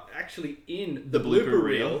came up actually in the blooper blooper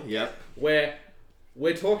reel, reel, yep. where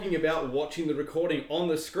we're talking about watching the recording on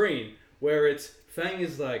the screen, where it's Fang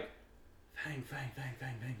is like, Fang.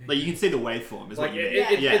 like you can see the waveform is Like what you mean.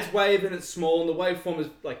 it's wave and it's small, and the waveform is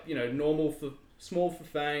normal for small for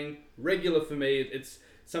Fang, regular for me. It's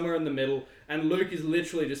somewhere in the middle, and Luke is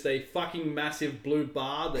literally just a fucking massive blue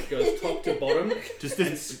bar that goes top to bottom, Just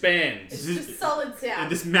and this, spans. It's just solid sound.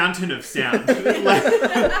 this mountain of sound.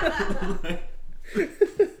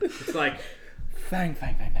 It's like, Fang.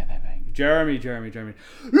 Jeremy.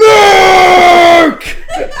 Luke!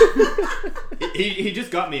 he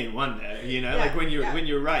just got me in one there, Yeah, when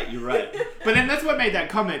you're right, you're right. But then that's what made that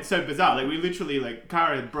comment so bizarre. We literally,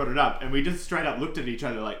 Kara brought it up, and we just straight up looked at each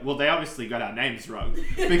other well, they obviously got our names wrong.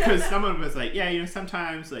 Because someone was like,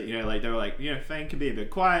 sometimes, they were like, Fang can be a bit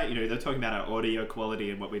quiet, they're talking about our audio quality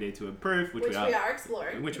and what we need to improve, which we are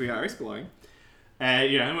exploring.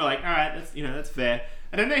 And, and we're like, all right, that's fair.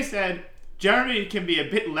 And then they said, Jeremy can be a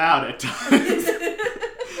bit loud at times.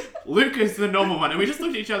 Luke is the normal one, and we just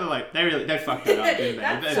looked at each other like they fucked it up,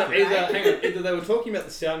 didn't they? So either they were talking about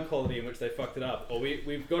the sound quality in which they fucked it up, or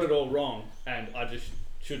we've got it all wrong, and I just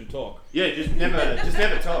shouldn't talk. Yeah, just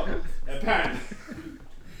never talk. Apparently.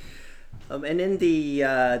 And then the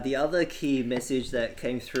other key message that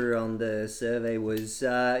came through on the survey was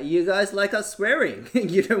you guys like us swearing.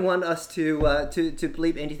 You don't want us to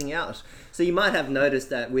bleep anything out. So you might have noticed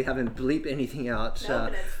that we haven't bleeped anything out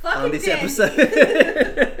on this episode.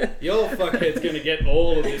 Your fuckhead's gonna get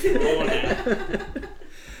all of this raw now.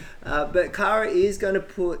 But Kara is going to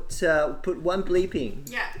put one bleeping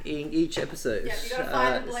in each episode. Yeah, you gotta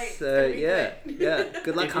find the bleep. So It's gonna be yeah.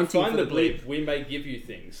 Good luck If you hunting find for the the bleep. bleep, we may give you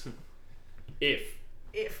things. If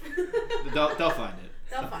If They'll find it.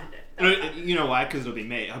 they'll find it. You know why? Because it'll be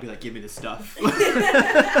me. I'll be like, give me the stuff.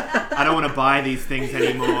 I don't want to buy these things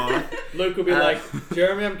anymore. Luke will be like,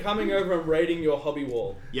 Jeremy, I'm coming over and raiding your hobby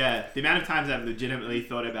wall. Yeah, the amount of times I've legitimately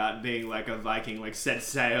thought about being like a Viking, like set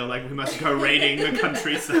sail, like we must go raiding the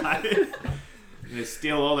countryside. And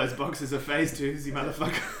steal all those boxes of phase 2s, you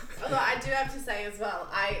motherfucker. Although I do have to say as well,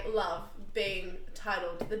 I love being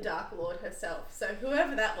titled the Dark Lord herself. So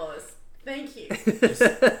whoever that was, thank you.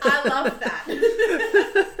 I love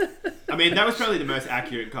that. I mean, that was probably the most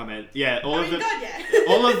accurate comment. Yeah, all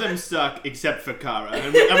of them suck except for Kara.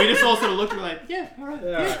 And we just all sort of looked and were like, yeah, alright,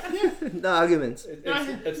 yeah. No arguments.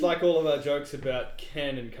 It's like all of our jokes about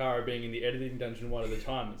Ken and Kara being in the editing dungeon one at a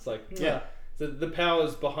time. It's like, Yeah. The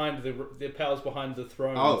powers behind the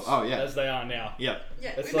throne as they are now. Yeah.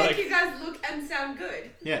 Yeah, It's we like- make you guys look and sound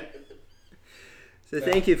good. Yeah. So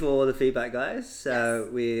thank you for all the feedback, guys.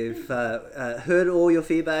 We've heard all your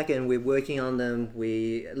feedback and we're working on them.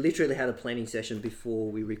 We literally had a planning session before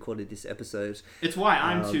we recorded this episode. It's why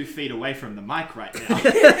I'm 2 feet away from the mic right now.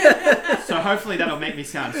 So hopefully that'll make me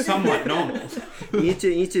sound somewhat normal. You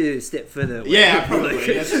need to step further away. Yeah,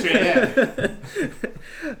 probably. That's true, yeah.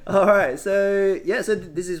 All right, so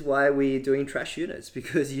this is why we're doing trash units,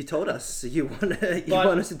 because you told us you want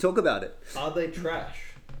us to talk about it. Are they trash?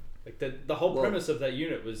 Like the whole premise of that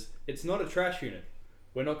unit was, it's not a trash unit.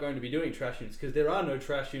 We're not going to be doing trash units because there are no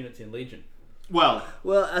trash units in Legion. Well,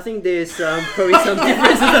 I think there's probably some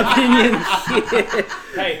difference of opinion here.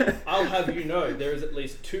 Hey, I'll have you know, there is at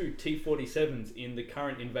least 2 T-47s in the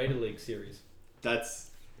current Invader League series.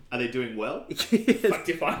 are they doing well? Fuck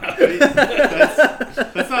if I know.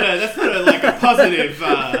 That's not like a positive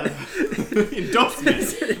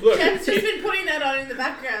endorsement. Look, Ken's just been putting that on in the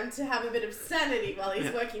background to have a bit of sanity while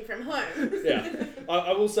he's working from home. yeah,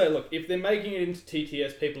 I will say, look, if they're making it into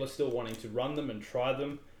TTS, people are still wanting to run them and try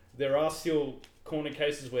them. There are still corner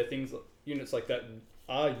cases where units like that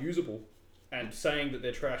are usable, and saying that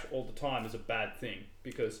they're trash all the time is a bad thing,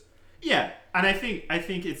 because Yeah, and I think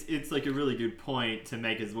it's like a really good point to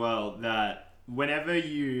make as well, that whenever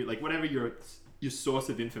whatever your source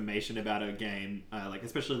of information about a game, like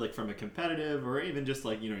especially like from a competitive or even just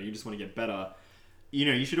like, you just want to get better,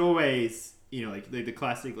 you should always, like the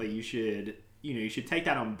classic, like you should take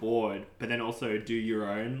that on board, but then also do your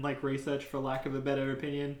own like research, for lack of a better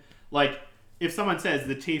opinion. Like if someone says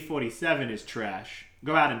the T-47 is trash,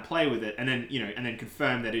 go out and play with it, and then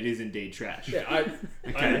confirm that it is indeed trash. yeah,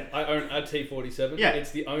 I own a T-47. Yeah.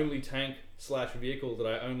 It's the only tank / vehicle that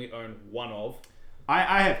I only own one of.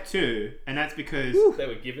 I have 2, and that's because They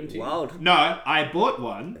were given to you. Wild. no, I bought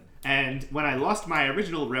one, and when I lost my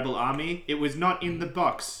original Rebel army, it was not in the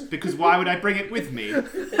box, because why would I bring it with me?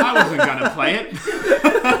 I wasn't gonna play it.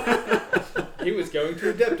 He was going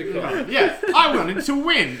to Adepticon. Yeah, I wanted to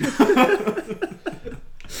win.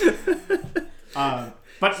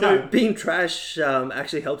 But So no, being trash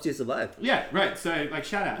actually helps you survive. yeah, right. So like,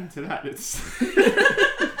 shout out to that. It's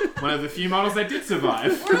one of the few models that did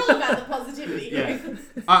survive. We're all about the positivity Yeah. here.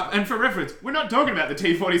 And for reference, we're not talking about the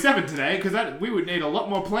T-47 today, because we would need a lot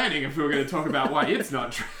more planning if we were going to talk about why it's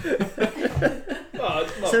not true. Oh,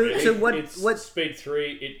 it's not So- really. so what- It's what- speed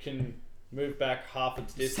 3. It can move back half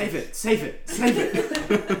its distance. Save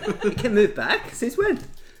it. You can move back? Since when?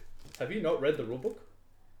 Have you not read the rulebook?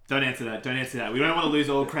 Don't answer that. We don't want to lose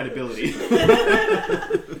all credibility.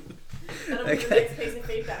 That'll be the next piece of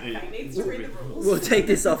feedback. He needs to read the rules. We'll take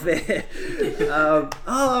this off air.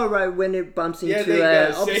 Right, when it bumps Yeah, into there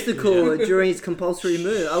an you go, see? obstacle during its compulsory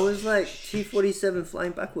move, I was like, T-47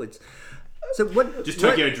 flying backwards. So what? Just what-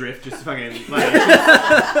 Tokyo Drift, just fucking. Like,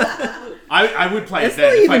 I would play That's it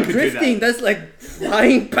then not if I even could drifting. do that. That's like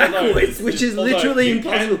flying backwards, which is Although literally you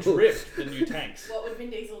impossible. can drift the new tanks. What would Vin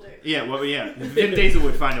Diesel do? Yeah, well, yeah. Vin Diesel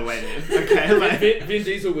would find a way, man. Okay, like, Vin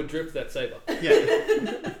Diesel would drift that saber.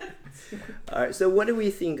 yeah. All right. So what do we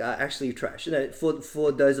think are actually trash?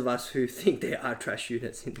 For those of us who think there are trash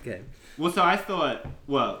units in the game. Well, so I thought.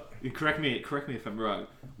 Well, correct me if I'm wrong.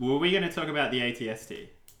 Were we going to talk about the ATST?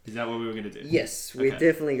 Is that what we were going to do? Yes, we're Okay.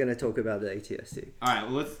 definitely going to talk about the ATST. All right.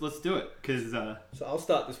 Well, let's do it, because So I'll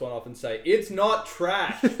start this one off and say, it's not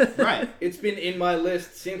trash. right. It's been in my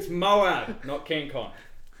list since Moab, not King Kong.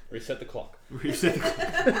 Reset the clock. Reset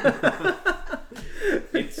the clock.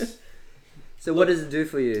 It's So what does it do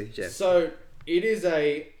for you, Jeff? So it is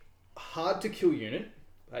a hard to kill unit,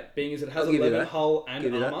 right, being as it has I'll give you 11 that. hull and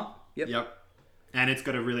Give you that. armor. Yep. And it's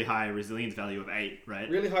got a really high resilience value of 8, right?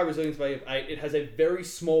 Really high resilience value of 8. It has a very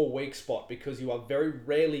small weak spot because you are very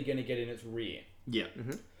rarely going to get in its rear. Yeah.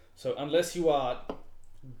 So unless you are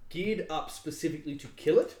geared up specifically to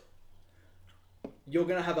kill it, you're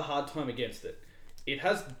going to have a hard time against it. It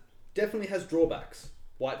definitely has drawbacks.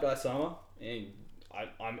 white dice armor, and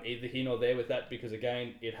I'm either here nor there with that because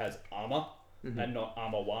again, it has armor and not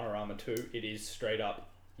armor 1 or armor 2. It is straight up.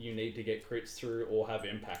 You need to get crits through or have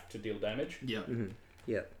impact to deal damage. Yeah.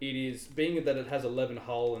 Yeah. It is, being that it has 11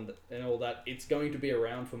 hull and all that, it's going to be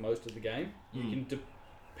around for most of the game. You can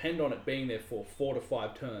depend on it being there for 4 to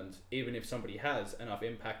 5 turns, even if somebody has enough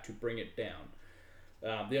impact to bring it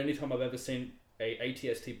down. The only time I've ever seen a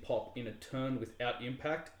ATST pop in a turn without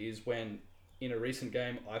impact is when, in a recent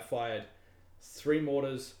game, I fired 3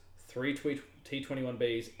 mortars, 3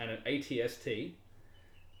 T-21Bs, and an ATST,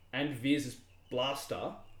 and Viz's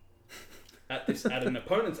blaster at an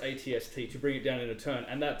opponent's ATST to bring it down in a turn,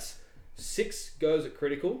 and that's 6 goes at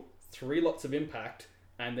critical, 3 lots of impact,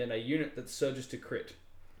 and then a unit that surges to crit.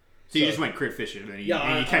 So you just went crit fishing, and you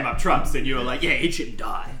I came up trumps, and you were like, yeah, it should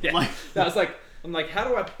die. Yeah. Like, I'm like, how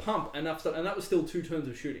do I pump enough stuff? And that was still 2 turns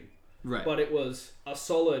of shooting. right. But it was a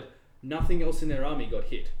solid, nothing else in their army got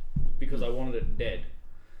hit because I wanted it dead.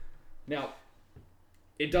 Now,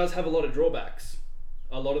 it does have a lot of drawbacks.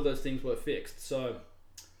 A lot of those things were fixed. So,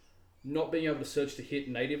 not being able to surge to hit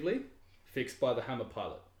natively, fixed by the Hammer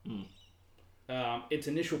Pilot. Its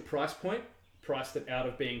initial price point, priced it out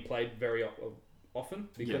of being played very often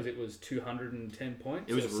because it was 210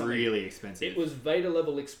 points. It was really expensive. It was Vader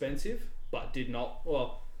level expensive, but did not.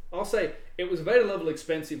 Well, I'll say it was Vader level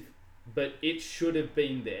expensive, but it should have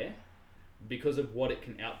been there because of what it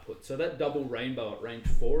can output. So that double rainbow at range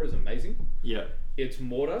 4 is amazing. Yeah. Its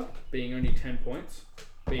mortar being only 10 points,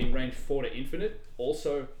 being range 4 to infinite,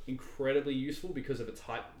 also incredibly useful because of its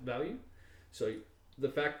height value. So the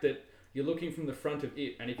fact that you're looking from the front of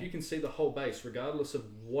it, and if you can see the whole base, regardless of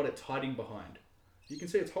what it's hiding behind, you can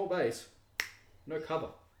see its whole base, no cover.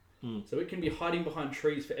 So it can be hiding behind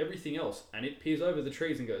trees for everything else, and it peers over the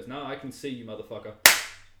trees and goes, no, I can see you, motherfucker.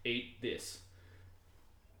 Eat this.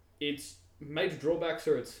 Its major drawbacks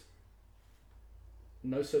are its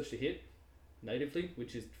no surge to hit natively,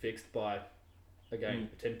 which is fixed by, again,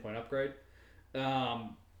 a 10-point upgrade.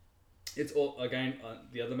 It's all, again,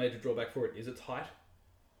 the other major drawback for it is its height.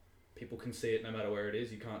 People can see it no matter where it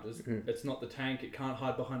is. You can't just. It's not the tank. It can't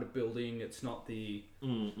hide behind a building. It's not the.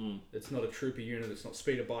 It's not a trooper unit. It's not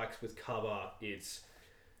speeder bikes with cover. It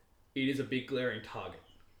is a big glaring target.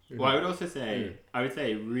 Well, I would also say, I would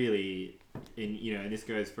say really, and this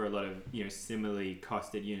goes for a lot of, similarly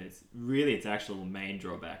costed units, really its actual main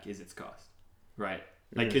drawback is its cost, right?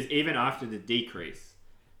 Like, because even after the decrease,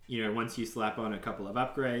 once you slap on a couple of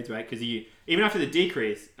upgrades, right? Because even after the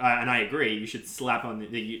decrease, and I agree, you should slap on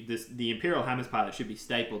the Imperial Hammers Pilot should be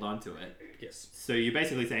stapled onto it. Yes. So you're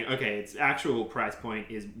basically saying, okay, its actual price point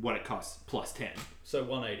is what it costs plus 10. So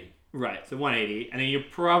 180. Right, so 180, and then you're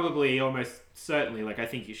probably almost certainly, like I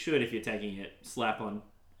think you should if you're taking it, slap on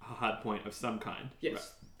a hard point of some kind.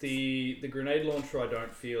 Yes. Right. The grenade launcher I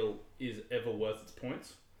don't feel is ever worth its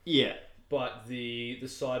points. Yeah. But the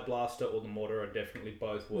side blaster or the mortar are definitely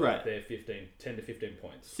both worth their 10 to 15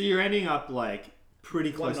 points. So you're ending up like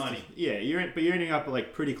pretty close 190. to... Yeah, you're ending up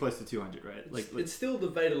like pretty close to 200, right? Like it's still the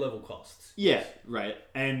Vader level costs. Yeah, right.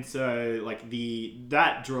 And so like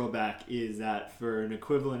that drawback is that for an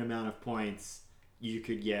equivalent amount of points, you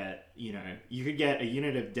could get a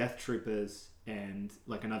unit of Death Troopers and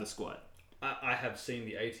like another squad. I have seen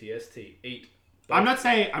the ATST eat. I'm not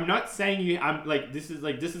saying you. I'm like this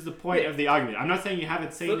is the point of the argument. I'm not saying you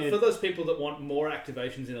haven't seen it. For those people that want more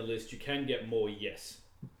activations in a list, you can get more. Yes.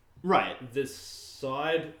 Right. The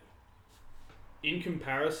side, in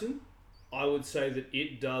comparison, I would say that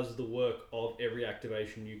it does the work of every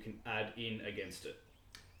activation you can add in against it.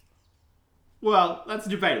 Well, that's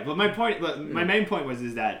debatable. But my main point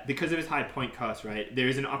is that because of its high point cost, right,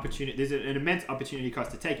 there's an immense opportunity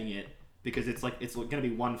cost to taking it because it's going to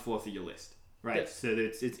be 1/4 of your list. Right, yes. So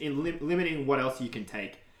it's limiting what else you can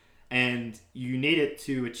take, and you need it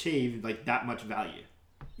to achieve like that much value.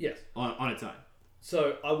 Yes, on its own.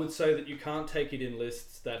 So I would say that you can't take it in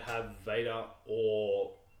lists that have Vader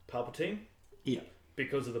or Palpatine. Yeah,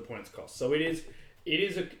 because of the points cost. So it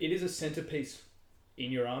is a centerpiece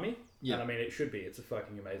in your army. Yeah, and I mean it should be. It's a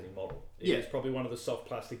fucking amazing model. It is probably one of the soft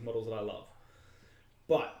plastic models that I love.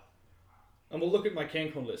 And we'll look at my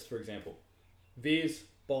CanCon list for example: Veers,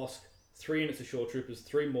 Bosk, 3 units of shore troopers,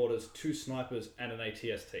 3 mortars, 2 snipers, and an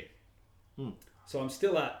ATST. So I'm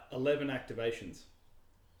still at 11 activations.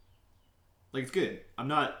 Like it's good. I'm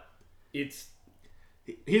not. It's.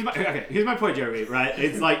 Here's my point, Jeremy. Right?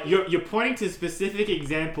 It's like you're pointing to specific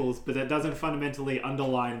examples, but that doesn't fundamentally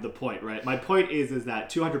underline the point, right? My point is that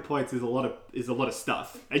 200 points is a lot of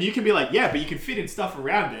stuff, and you can be like, yeah, but you can fit in stuff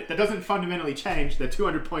around it. That doesn't fundamentally change that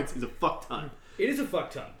 200 points is a fuck ton. It is a fuck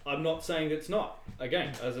ton. I'm not saying it's not.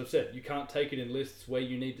 Again, as I've said, you can't take it in lists where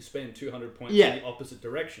you need to spend 200 points in the opposite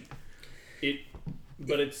direction.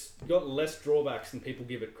 But it's got less drawbacks than people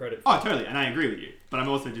give it credit for. Oh, totally, and I agree with you. But I'm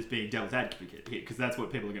also just being devil's advocate here because that's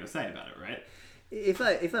what people are going to say about it, right?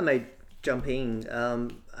 If I may jump in,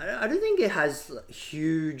 I don't think it has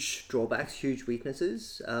huge drawbacks, huge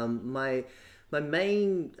weaknesses. My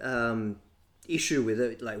main issue with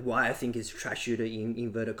it, like why I think it's trash shooter in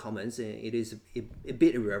inverted commas, it is a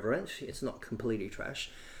bit irreverent. It's not completely trash.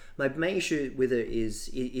 My main issue with it is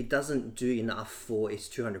it doesn't do enough for its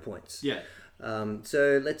 200 points. Yeah.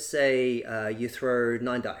 So let's say you throw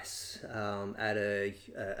 9 dice at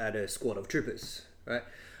a squad of troopers, right?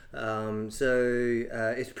 It's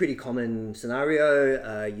a pretty common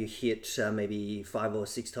scenario. You hit maybe 5 or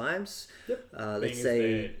 6 times. Yep. Let's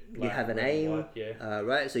say you have an aim, white,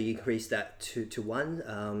 right? So you increase that to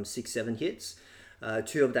 1, 6, 7 hits.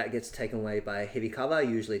 2 of that gets taken away by heavy cover.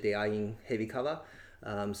 Usually they are in heavy cover.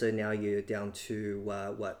 So now you're down to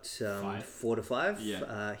 4 to 5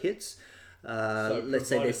 hits. Let's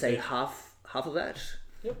say they say half of that.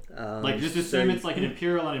 Yep. Like just assume it's like an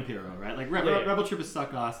Imperial on Imperial, right? Like Rebel Troopers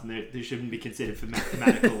suck ass and they shouldn't be considered for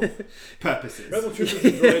mathematical purposes. Rebel Troopers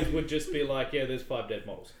and droids would just be like, yeah, there's 5 dead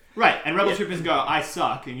models. Right, and Rebel Troopers go, I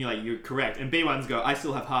suck, and you're like, you're correct. And B1s go, I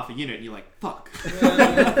still have half a unit, and you're like, fuck.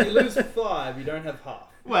 If you lose 5, you don't have half.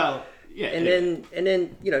 Well, yeah. And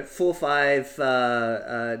then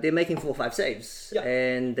 4-5, they're making 4-5 saves,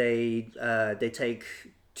 and they take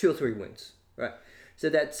 2 or 3 wins, right? So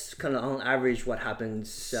that's kind of on average what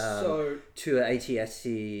happens to an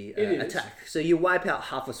ATST attack. So you wipe out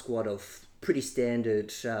half a squad of pretty standard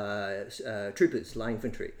troopers, light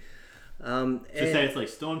infantry. Say it's like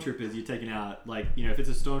stormtroopers, you're taking out, like, if it's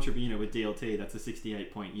a stormtrooper unit with DLT, that's a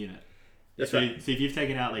 68 point unit. That's right. So if you've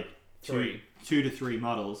taken out like 2 to 3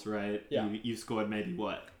 models, right? Yeah. You've scored maybe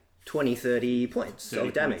what? 20, 30 points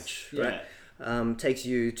of damage, right? Yeah. Takes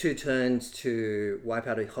you 2 turns to wipe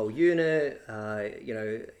out a whole unit.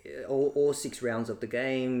 All 6 rounds of the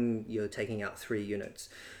game, you're taking out 3 units.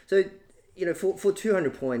 So, for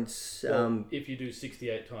 200 points... if you do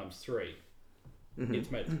 68 times 3,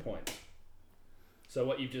 it's made the point. So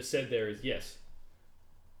what you've just said there is, yes,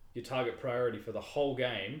 your target priority for the whole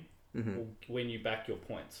game will win you back your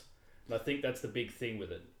points. And I think that's the big thing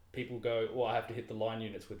with it. People go, well, I have to hit the line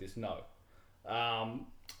units with this. No.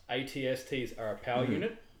 ATSTs are a power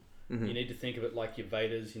unit. You need to think of it like your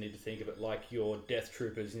Vaders. You need to think of it like your Death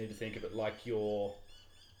Troopers. You need to think of it like your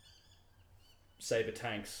Saber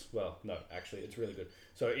tanks. Well, no, actually, it's really good.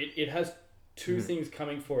 So it has 2 things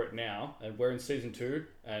coming for it now, and we're in season 2,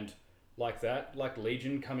 and like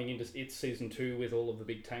Legion coming into its season 2 with all of the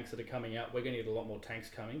big tanks that are coming out, we're going to get a lot more tanks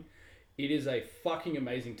coming. It is a fucking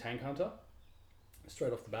amazing tank hunter.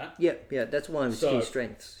 Straight off the bat. Yeah, that's one of its key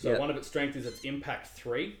strengths. So one of its strengths is its impact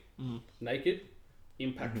 3, naked.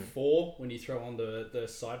 Impact 4 when you throw on the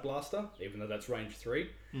side blaster, even though that's range 3.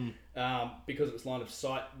 Because of its line of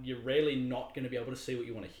sight, you're rarely not going to be able to see what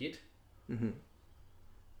you want to hit.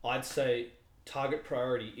 I'd say target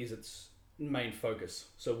priority is its main focus.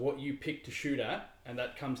 So what you pick to shoot at, and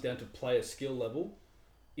that comes down to player skill level,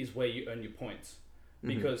 is where you earn your points.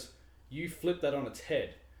 Because you flip that on its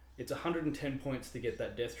head. It's 110 points to get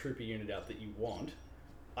that Death Trooper unit out that you want.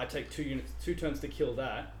 I take 2 turns to kill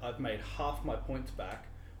that. I've made half my points back.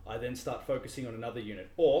 I then start focusing on another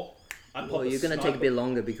unit. Or I pop you're going to take a bit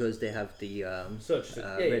longer because they have the Surge.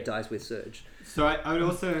 red dice with Surge. So I would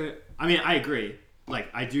also... I agree. Like,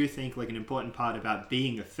 I do think, like, an important part about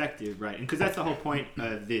being effective, right? And because that's the whole point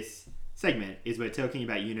of this segment, is we're talking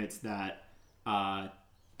about units that are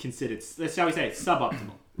considered, shall we say,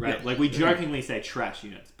 suboptimal, right? Yeah. Like, we jokingly say trash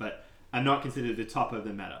units, but are not considered the top of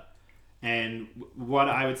the meta. And what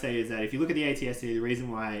I would say is that if you look at the ATSC, the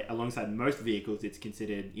reason why, alongside most vehicles, it's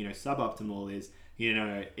considered, suboptimal is,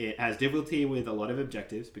 it has difficulty with a lot of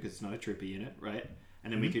objectives because it's not a trooper unit, right?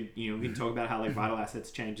 And then we could, we can talk about how, like, vital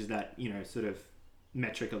assets changes that, sort of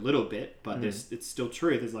metric a little bit, but it's still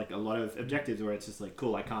true. There's, like, a lot of objectives where it's just like,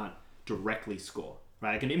 cool, I can't directly score,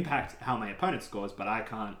 right? I can impact how my opponent scores, but I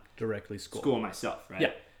can't directly score myself, right?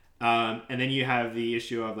 Yeah. And then you have the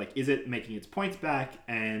issue of, like, is it making its points back?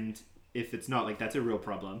 And if it's not, like, that's a real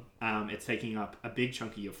problem. It's taking up a big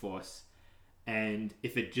chunk of your force. And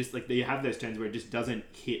if it just, like, you have those turns where it just doesn't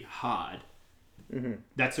hit hard,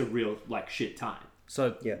 that's a real, like, shit time.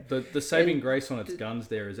 So the saving grace on its guns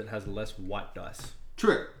there is it has less white dice.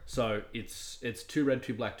 True. So it's 2 red,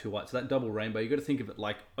 2 black, 2 white. So that double rainbow, you got to think of it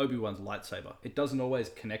like Obi-Wan's lightsaber. It doesn't always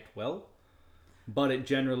connect well, but it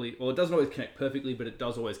generally, it doesn't always connect perfectly, but it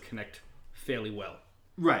does always connect fairly well.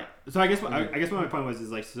 Right. So I guess what my point was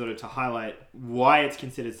is like sort of to highlight why it's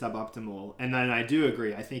considered suboptimal, and then I do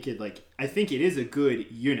agree. I think it is a good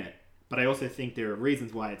unit, but I also think there are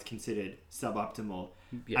reasons why it's considered suboptimal.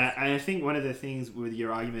 Yes. And I think one of the things with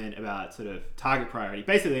your argument about sort of target priority,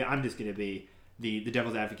 basically, I'm just going to be the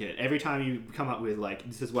devil's advocate. Every time you come up with like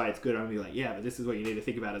this is why it's good, I'm going to be like, yeah, but this is what you need to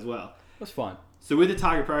think about as well. That's fine. So with the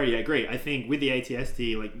target priority, I agree. I think with the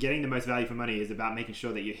ATST, like getting the most value for money is about making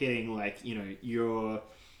sure that you're hitting like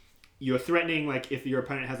you're threatening, like if your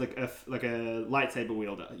opponent has like a lightsaber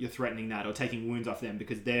wielder, you're threatening that or taking wounds off them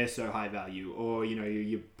because they're so high value, or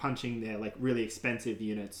you're punching their like really expensive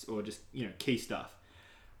units or just key stuff.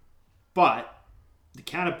 But the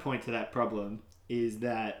counterpoint to that problem is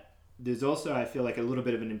that there's also, I feel like, a little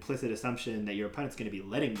bit of an implicit assumption that your opponent's going to be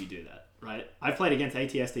letting you do that. Right, I've played against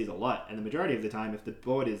ATSTs a lot, and the majority of the time, if the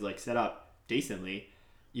board is like set up decently,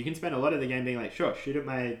 you can spend a lot of the game being like, sure, shoot at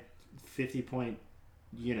my 50-point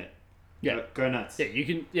unit. Yeah, go nuts. Yeah, you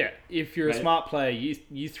can. Yeah, if you're a smart player,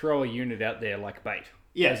 you throw a unit out there like bait,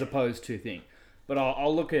 as opposed to thing. But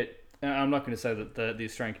I'll look at. I'm not going to say that the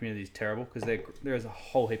Australian community is terrible because there is a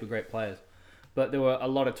whole heap of great players, but there were a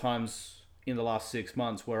lot of times in the last 6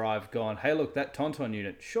 months where I've gone, hey, look, that Tauntaun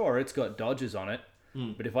unit, sure, it's got dodges on it.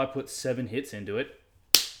 But if I put 7 hits into it...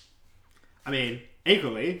 I mean,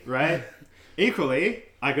 equally, right? Equally,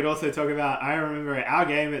 I could also talk about... I remember our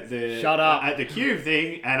game at the... Shut up. At the Cube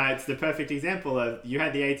thing, and it's the perfect example of you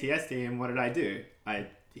had the ATST, and what did I do? I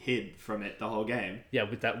hid from it the whole game. Yeah,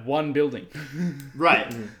 with that one building.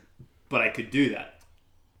 Right. But I could do that.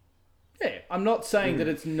 Yeah, I'm not saying that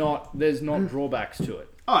there's not drawbacks to it.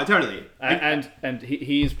 Oh, totally. And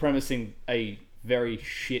he is premising a very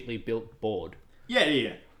shitly built board.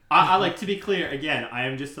 Yeah. I like, to be clear, again, I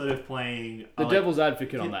am just sort of playing... The devil's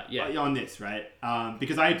advocate on that, yeah. On this, right?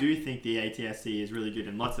 Because I do think the ATSC is really good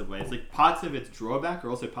in lots of ways. Like, parts of its drawback are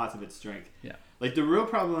also parts of its strength. Yeah. Like, the real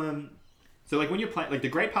problem... So, like, when you're playing... Like, the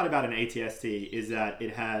great part about an ATSC is that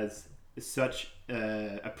it has such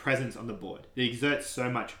a presence on the board. It exerts so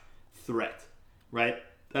much threat, right?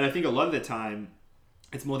 And I think a lot of the time,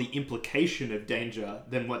 it's more the implication of danger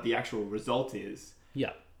than what the actual result is.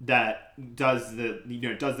 Yeah. That does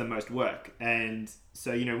the most work. And so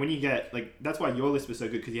when you get that's why your list was so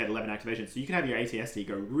good, because you had 11 activations, so you can have your ATST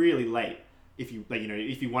go really late if you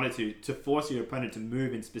if you wanted to force your opponent to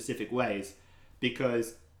move in specific ways,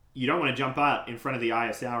 because you don't want to jump out in front of the Eye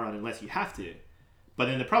of Sauron unless you have to. But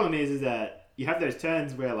then the problem is that you have those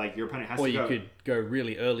turns where your opponent has to go. Or you could go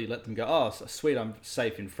really early, let them go, oh, sweet, I'm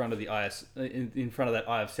safe in front of the in front of that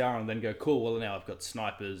Eye of Sauron, and then go, cool, well, now I've got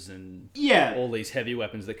snipers and all these heavy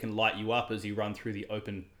weapons that can light you up as you run through the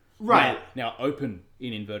open... Right. Now open,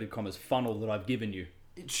 in inverted commas, funnel that I've given you.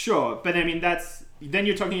 Sure, but I mean, then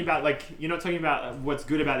you're talking about, you're not talking about what's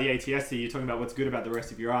good about the ATSC, you're talking about what's good about the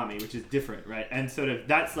rest of your army, which is different, right? And sort of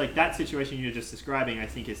that's that situation you're just describing, I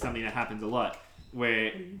think, is something that happens a lot.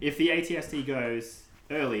 Where if the ATST goes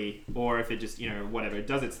early, or if it just, whatever, it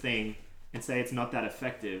does its thing, and say it's not that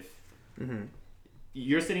effective,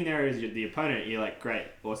 you're sitting there as the opponent, you're like, great,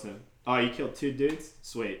 awesome. Oh, you killed 2 dudes?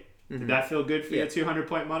 Sweet. Did that feel good for your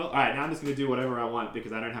 200-point model? All right, now I'm just going to do whatever I want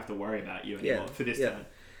because I don't have to worry about you anymore for this turn.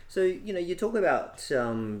 So, you talk about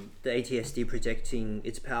the ATST projecting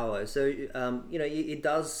its power. So, it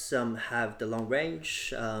does have the long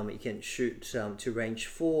range. It can shoot to range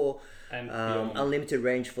 4. And unlimited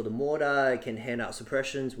range for the mortar. It can hand out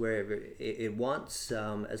suppressions wherever it wants,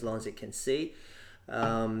 as long as it can see.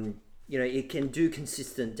 It can do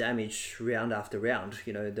consistent damage round after round.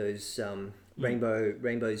 Those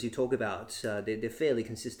rainbows you talk about, they're fairly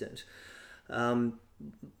consistent.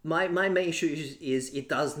 My main issue is it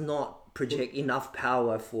does not project enough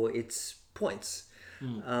power for its points.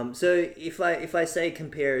 So if I say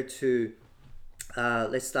compare it to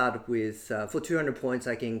let's start with for 200 points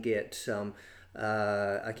I can get 2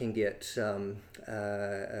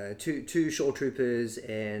 shore troopers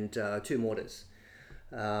and 2 mortars.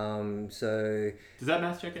 So does that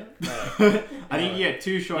math check out? I think you get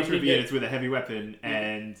 2 short trooper units with a heavy weapon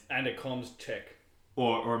and a comms tech.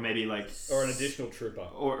 Or maybe or an additional trooper.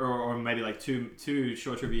 Or maybe two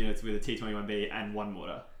short trooper units with a T-21B and 1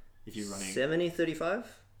 mortar if you're running 70-35?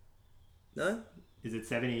 No? Is it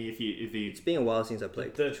 70 if you... It's been a while since I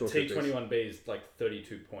played. The T-21B is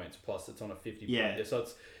 32 points, plus it's on a 50 point. So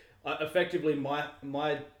it's effectively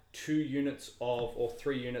my 2 units or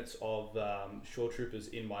 3 units of shore troopers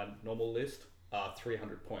in my normal list are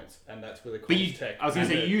 300 points, and that's with a comms tech. I was going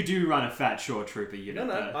to say, you do run a fat shore trooper unit.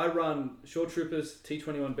 No, I run shore troopers,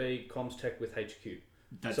 T-21B, comms tech with HQ.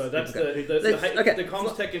 That's the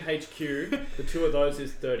comms tech in HQ. The 2 of those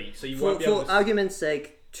is 30. So you won't be able for argument's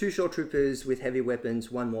sake, 2 short troopers with heavy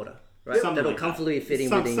weapons, 1 mortar. Right, Something that'll like that. comfortably fit in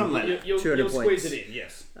Some within like that. You'll 200 squeeze points. it in,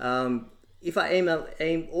 yes. If I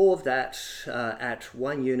aim all of that at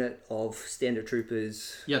 1 unit of standard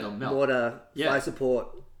troopers, Yeah, they'll melt. mortar, Yeah. fire support,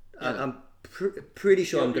 Yeah. I'm pretty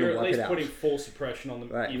sure I'm going You're to at wipe least it out. putting full suppression on them.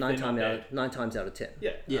 Right, if 9 they're not dead. times out of 10.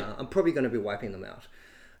 Yeah. I'm probably going to be wiping them out.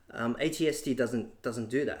 ATST doesn't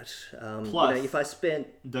do that. Plus- if I spent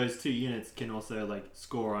Those 2 units can also like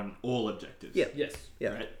score on all objectives. yeah Yes.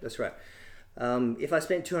 yeah Right. that's right. If I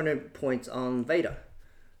spent 200 points on Vader,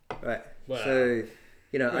 right? Wow. So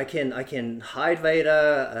I can hide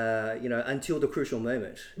Vader, until the crucial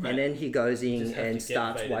moment, Right. and then he goes in Just have and to get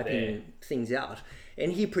starts Vader wiping there. things out,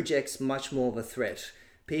 and he projects much more of a threat.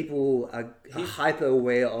 People are hyper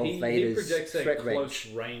aware of He Vader's projects a threat close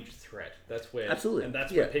range. range threat. That's where Absolutely. and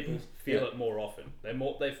that's Yeah. where people feel Yeah. it more often.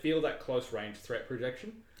 They feel that close range threat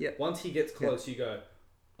projection. Yeah. Once he gets close, you go,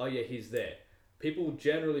 oh yeah, he's there. People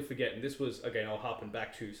generally forget, and this was again, I'll harpen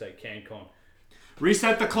back to say CanCon.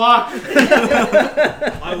 Reset the clock.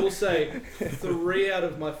 I will say 3 out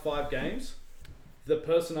of my 5 games, the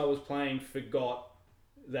person I was playing forgot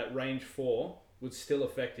that range 4 was still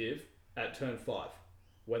effective at turn 5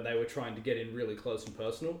 when they were trying to get in really close and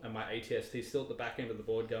personal, and my ATST still at the back end of the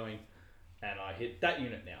board going, and I hit that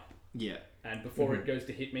unit now. Yeah. And before it goes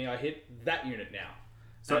to hit me, I hit that unit now.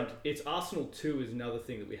 So- And its Arsenal 2 is another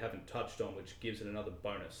thing that we haven't touched on, which gives it another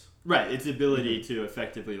bonus. Right, its ability to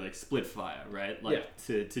effectively like split fire, right? Like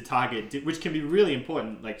Yeah. to target, which can be really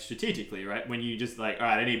important, like strategically, right? When you just like, all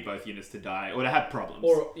right, I need both units to die or to have problems.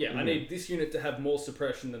 Or, I need this unit to have more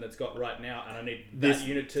suppression than it's got right now, and I need that This-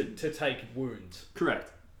 unit to take wounds.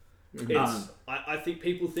 Correct. It's, I think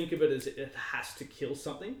people think of it as it has to kill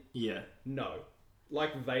something. Yeah. No.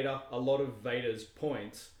 Like Vader, a lot of Vader's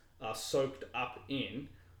points are soaked up in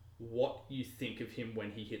what you think of him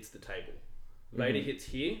when he hits the table. Vader hits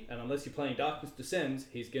here, and unless you're playing Darkness Descends,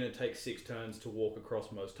 he's going to take 6 turns to walk across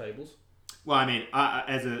most tables. Well, I mean,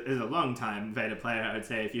 as a long time Vader player, I would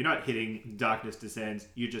say if you're not hitting Darkness Descends,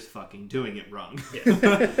 you're just fucking doing it wrong.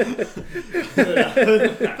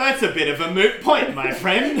 That's a bit of a moot point, my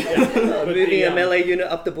friend. Moving a melee unit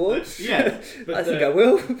up the board. Yeah. But I think I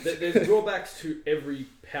will. There's drawbacks to every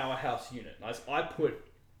powerhouse unit. I put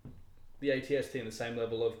the ATST in the same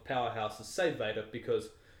level of powerhouse as say Vader because,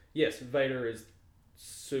 yes, Vader is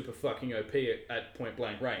super fucking OP at point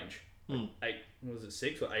blank range.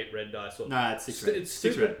 6 or 8 red dice? Or, Nah, it's 6 red. It's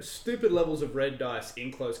 6 stupid, red. stupid levels of red dice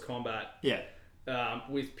in close combat Yeah.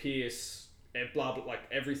 with Pierce and blah, blah, like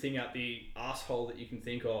everything out the asshole that you can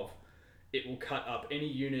think of. It will cut up any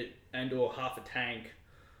unit and or half a tank.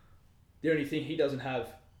 The only thing he doesn't have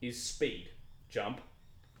is speed, jump,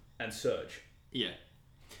 and surge. Yeah.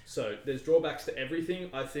 So there's drawbacks to everything.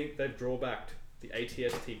 I think they've drawbacked the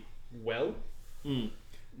ATST well.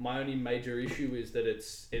 My only major issue is that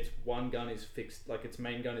its one gun is fixed, like its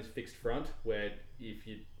main gun is fixed front, where if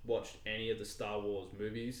you watched any of the Star Wars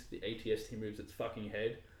movies, the ATST moves its fucking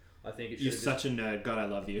head. I think it should You're have such a nerd. God, I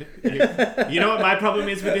love you. You know what my problem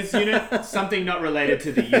is with this unit? Something not related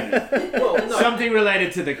to the unit. well, no, Something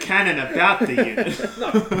related to the canon about the unit.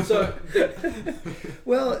 no. So the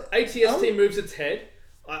Well, ATST moves its head.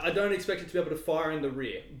 I don't expect it to be able to fire in the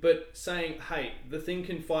rear, but saying, hey, the thing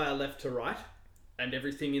can fire left to right and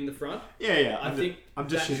everything in the front. Yeah. I'm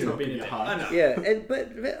just that should have been shitting in your there. heart. I know. yeah,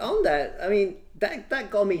 but on that, I mean,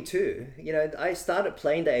 that got me too. I started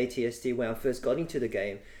playing the ATST when I first got into the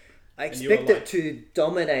game. I you were expect it like- to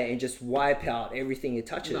dominate and just wipe out everything it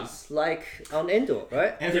touches, like on Endor,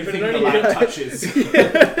 right? Everything but the it only- light touches.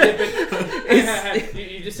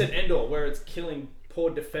 You just said Endor, where it's killing poor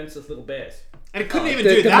defenseless little bears. And it couldn't even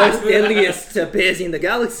the do that. most deadliest bears in the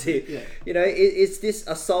galaxy. It's this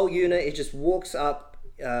assault unit. It just walks up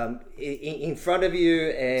in front of you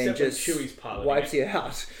and Except when just Chewie's piloting wipes it. you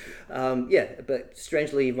out. But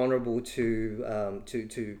strangely vulnerable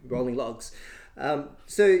to rolling logs.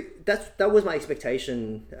 So that was my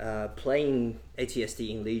expectation playing ATST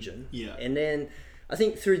in Legion. Yeah. And then I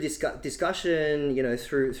think through discussion,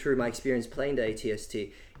 through my experience playing the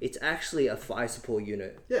ATST, it's actually a fire support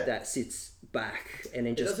unit that sits back and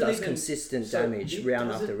then just does consistent damage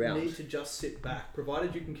round after round. It doesn't need to just sit back,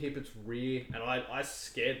 provided you can keep its rear. And I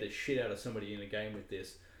scared the shit out of somebody in a game with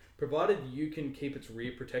this. Provided you can keep its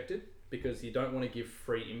rear protected, because you don't want to give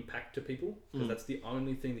free impact to people, because that's the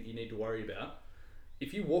only thing that you need to worry about.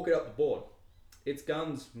 If you walk it up the board, its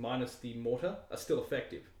guns minus the mortar are still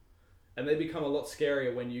effective. And they become a lot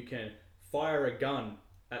scarier when you can fire a gun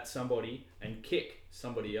at somebody and kick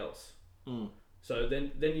somebody else. So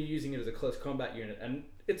then you're using it as a close combat unit, and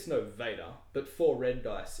it's no Vader, but 4 red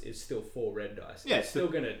dice is still 4 red dice. Yeah, it's still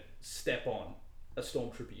going to step on a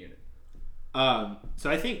stormtrooper unit. So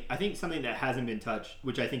I think something that hasn't been touched,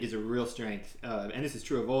 which I think is a real strength, and this is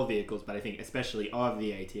true of all vehicles, but I think especially of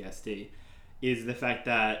the ATST, is the fact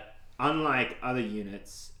that unlike other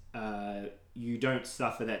units, you don't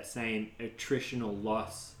suffer that same attritional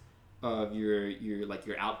loss of your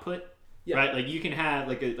output. Yeah. Right? Like you can have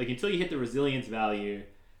like until you hit the resilience value,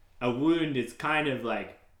 a wound is kind of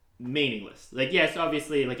like meaningless. Like yes,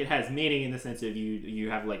 obviously like it has meaning in the sense of you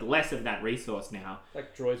have like less of that resource now.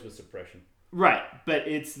 Like droids with suppression. Right, but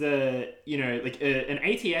it's the, like an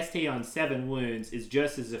ATST on 7 wounds is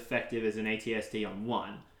just as effective as an ATST on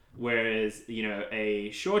 1. Whereas,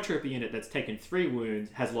 a shore trooper unit that's taken 3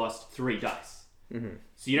 wounds has lost 3 dice. Mm-hmm.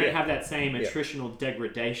 So you don't have that same attritional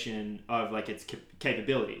degradation of like its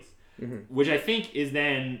capabilities. Mm-hmm. Which I think is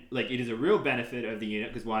then, like, it is a real benefit of the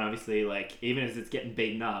unit, because one, obviously, like, even as it's getting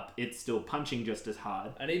beaten up, it's still punching just as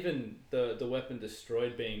hard. And even the weapon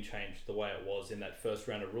destroyed being changed the way it was in that first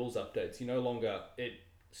round of rules updates, it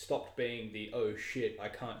stopped being the, oh shit, I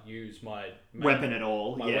can't use my weapon at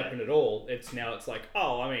all. Weapon at all. It's like,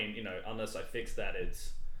 unless I fix that,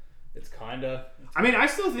 it's kind of... I mean, I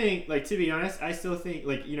still think, like, to be honest,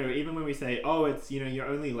 like, even when we say, oh, it's, you're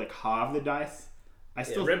only, like, half the dice,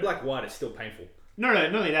 red, black, white is still painful. No,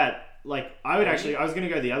 not only that. Like, I was going to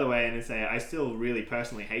go the other way and say I still really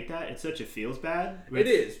personally hate that. It's such a feels bad. It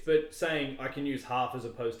is, but saying I can use half as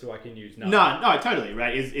opposed to I can use none. No, totally,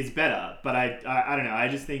 right, is better. But I don't know. I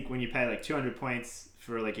just think when you pay, like, 200 points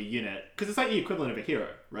for, like, a unit, because it's like the equivalent of a hero,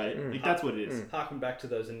 right? Like, that's what it is. Harken back to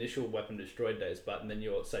those initial weapon destroyed days, but and then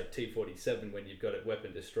you're, say, T-47 when you've got it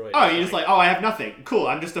weapon destroyed. Oh, you're just like, I have nothing. Cool,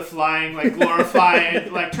 I'm just a flying, like,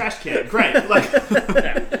 glorified, like, trash can. Great. Like...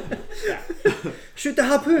 Shoot the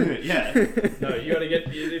harpoon! Yeah. No,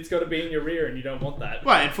 it's got to be in your rear, and you don't want that.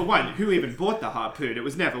 Right, and for one, who even bought the harpoon? It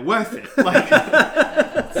was never worth it. Like,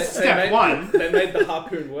 step one. They made the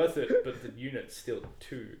harpoon worth it, but the unit's still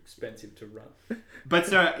too expensive to run. But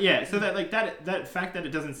so that like that fact that it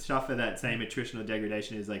doesn't suffer that same attritional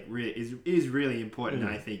degradation is like is really important,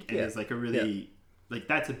 I think, and is like a really like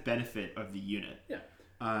that's a benefit of the unit. Yeah.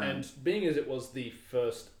 And being as it was the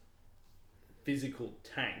first physical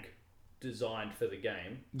tank designed for the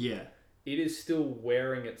game, it is still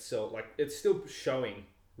wearing itself, like it's still showing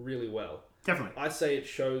really well. Definitely. I say it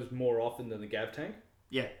shows more often than the Gav tank.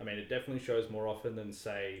 Yeah. I mean, it definitely shows more often than,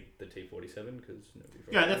 say, the T-47, because...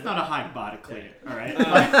 that's not a high bar to clear, all right?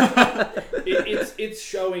 Its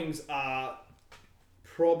showings are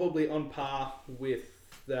probably on par with,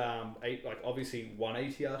 obviously, one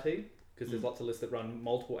ATRT, because there's lots of lists that run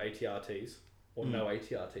multiple ATRTs, or no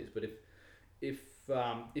ATRTs, but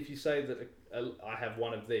if you say that I have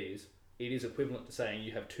one of these, it is equivalent to saying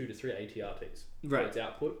you have 2 to 3 ATRTs for its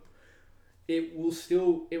output. It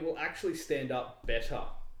will actually stand up better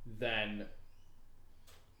than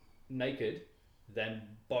naked than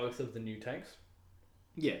both of the new tanks.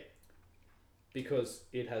 Yeah. Because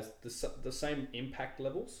it has the same impact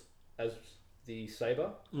levels as the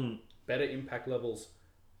Saber, better impact levels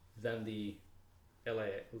than the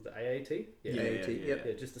AAT? Yeah, AAT, yeah,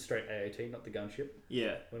 just the straight AAT, not the gunship.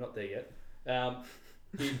 Yeah. We're not there yet.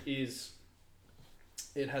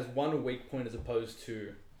 It has one weak point as opposed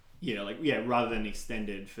to... rather than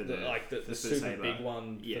extended for the super Saber. Big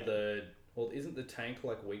one for the... Well, isn't the tank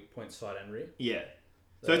like weak point side and rear? Yeah.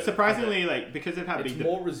 So it's surprisingly, like, because of how it's big...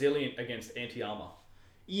 more resilient against anti-armor.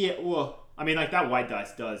 Yeah, well, I mean, like, that white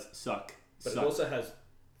dice does suck. But it also has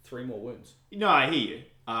 3 more wounds. No, I hear you.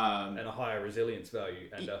 And a higher resilience value.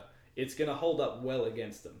 And it's going to hold up well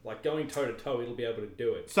against them. Like, going toe-to-toe, it'll be able to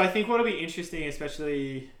do it. So I think what'll be interesting,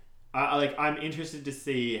 especially... I'm interested to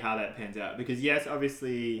see how that pans out. Because, yes,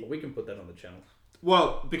 obviously... Well, we can put that on the channel.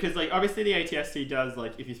 Well, because, like, obviously the ATST does,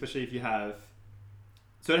 like, especially if you have...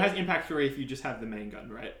 So it has impact 3 if you just have the main gun,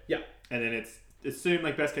 right? Yeah. And then it's assumed,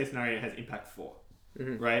 like, best case scenario, it has impact 4,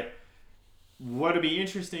 right? What'll be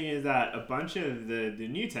interesting is that a bunch of the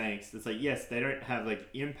new tanks, it's like, yes, they don't have, like,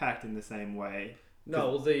 impact in the same way.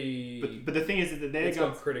 No, but the thing is that their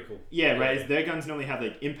guns... critical. Yeah, right. Their guns normally have,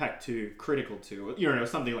 like, impact 2, critical 2,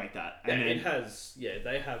 something like that. Yeah, and then, it has... Yeah,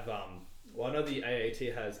 they have... I know the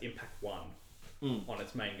AAT has impact 1 on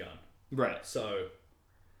its main gun. Right. So...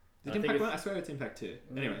 Impact 1? I swear it's impact 2.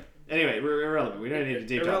 Anyway, we're irrelevant. We don't need to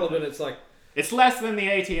deep dive. Irrelevant, it's like... It's less than the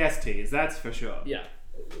ATSTs, that's for sure. Yeah.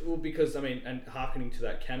 Well, because, I mean, and hearkening to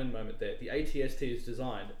that canon moment there, the ATST is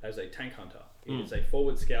designed as a tank hunter. It is a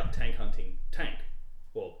forward scout tank hunting tank.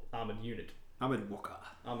 Well, armoured unit. Armoured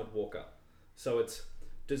walker. So it's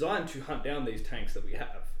designed to hunt down these tanks that we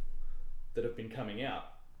have, that have been coming out.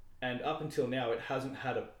 And up until now, it hasn't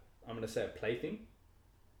had I'm going to say a plaything.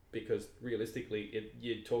 because realistically,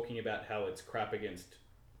 you're talking about how it's crap against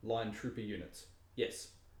line trooper units. Yes,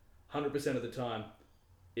 100% of the time,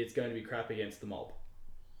 it's going to be crap against the mob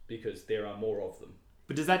because there are more of them.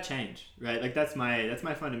 But does that change, right? Like that's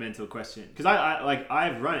my fundamental question. Because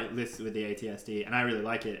I've run it lists with the ATSD and I really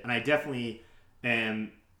like it, and I definitely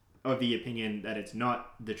am of the opinion that it's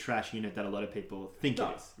not the trash unit that a lot of people think it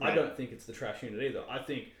is. Right? I don't think it's the trash unit either. I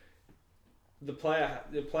think the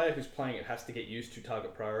player who's playing it has to get used to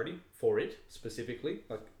target priority for it specifically.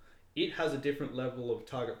 Like, it has a different level of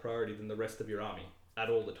target priority than the rest of your army at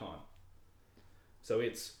all the time. So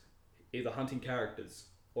it's either hunting characters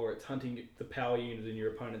or it's hunting the power unit in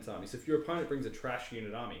your opponent's army. So if your opponent brings a trash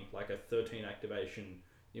unit army, like a 13 activation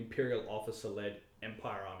Imperial officer-led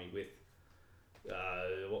Empire army with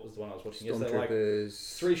what was the one I was watching yesterday? Like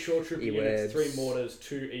 3 short trooper units, 3 mortars,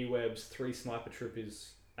 2 E-webs, 3 sniper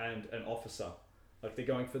troopers, and an officer. Like, they're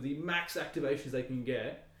going for the max activations they can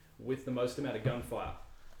get with the most amount of gunfire.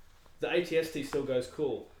 The ATST still goes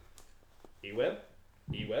cool. E-web,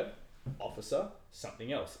 officer,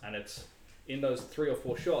 something else. And it's in those 3 or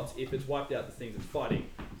 4 shots, if it's wiped out the things it's fighting,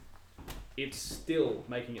 it's still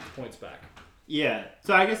making its points back. Yeah.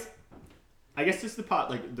 So I guess just the part,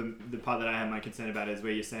 like, the part that I have my concern about is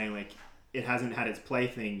where you're saying, like, it hasn't had its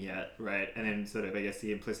plaything yet, right? And then sort of, I guess,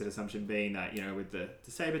 the implicit assumption being that, you know, with the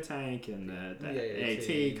Saber tank and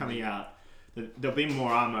the AT coming out, there'll be more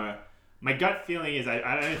armor. My gut feeling is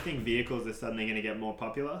I don't think vehicles are suddenly going to get more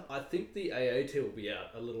popular. I think the AAT will be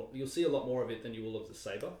out a little. You'll see a lot more of it than you will of the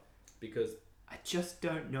Saber, because I just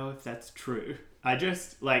don't know if that's true. I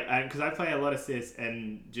just, like, because I play a lot of Sis,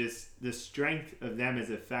 and just the strength of them as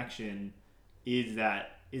a faction is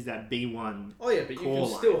that B1. Oh yeah, but you can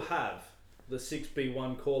line. still have the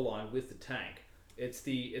 6B1 core line with the tank. It's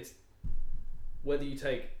whether you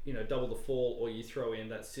take, you know, double the fall or you throw in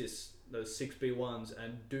that Sis, those 6B1s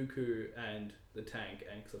and Dooku and the tank,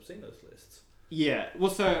 and because I've seen those lists. Yeah,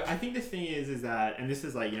 well, so I think the thing is that, and this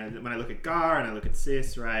is like, you know, when I look at GAR and I look at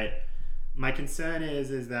Sis, right, my concern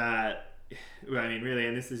is that, well, I mean, really,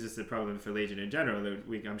 and this is just a problem for Legion in general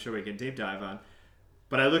that I'm sure we can deep dive on,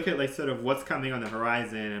 but I look at, like, sort of what's coming on the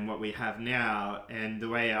horizon and what we have now, and the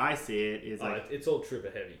way I see it is like... it's all trooper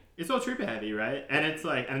heavy. It's all trooper heavy, right? And it's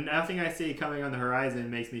like, and nothing I see coming on the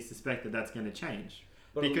horizon makes me suspect that that's going to change.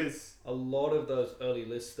 But because a lot of those early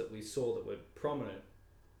lists that we saw that were prominent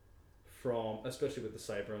from, especially with the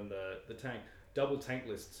Saber and the tank, double tank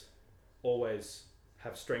lists always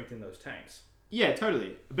have strength in those tanks. Yeah,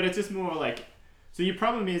 totally. But it's just more like, so your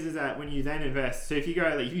problem is that when you then invest, so if you go,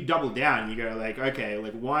 like, if you double down, you go like, okay,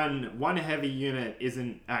 like one heavy unit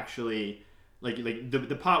isn't actually, like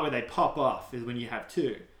the part where they pop off is when you have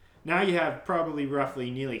 2. Now you have probably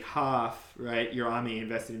roughly nearly half, right, your army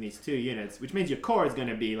invested in these 2 units, which means your core is going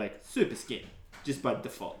to be, like, super skin, just by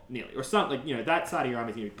default, nearly. Or something, like, you know, that side of your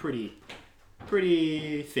army is going to be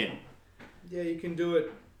pretty thin. Yeah, you can do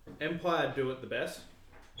it. Empire do it the best.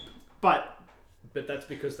 But that's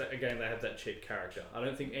because, they have that cheap character. I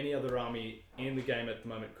don't think any other army in the game at the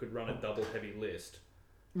moment could run a double heavy list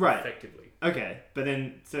effectively. Okay, but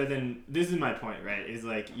then this is my point, right? Is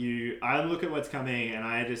like I look at what's coming and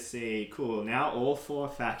I just see, cool, now all 4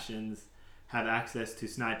 factions have access to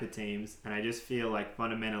sniper teams, and I just feel like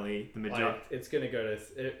fundamentally the majority... it's going to go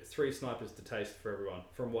to 3 snipers to taste for everyone,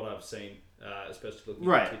 from what I've seen, especially looking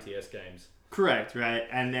at TTS games. Correct, right?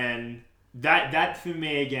 And then that for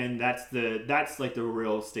me, again, that's like the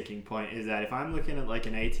real sticking point, is that if I'm looking at like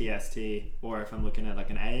an ATST, or if I'm looking at like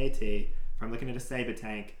an AAT, if I'm looking at a Saber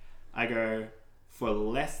tank, I go, for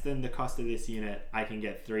less than the cost of this unit, I can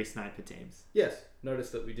get 3 sniper teams. Yes. Notice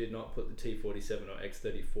that we did not put the T-47 or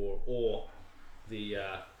X-34 or the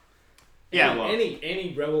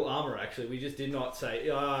any rebel armor. Actually, we just did not say,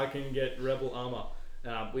 I can get rebel armor.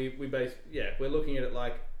 We're looking at it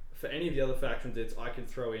like, for any of the other factions, it's I can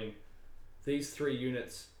throw in these 3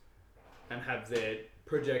 units and have their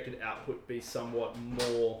projected output be somewhat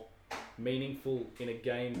more meaningful in a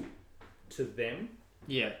game to them.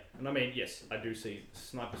 Yeah. And I mean, yes, I do see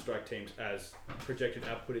sniper strike teams as projected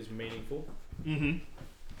output is meaningful. Mm-hmm.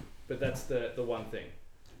 But that's the one thing.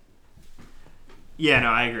 Yeah, no,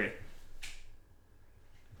 I agree.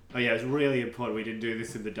 Oh yeah, it's really important we didn't do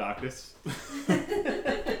this in the darkness.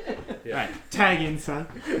 Yeah. Right, tag in, son.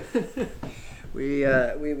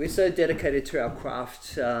 We're so dedicated to our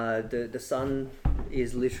craft. The sun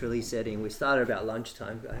is literally setting. We started about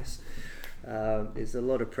lunchtime, guys. There's a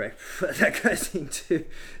lot of prep that goes into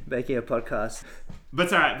making a podcast. But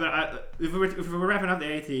it's alright. But if we're wrapping up the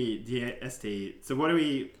ATST, so what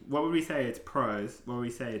would we say its pros? What would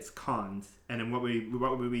we say its cons? And then what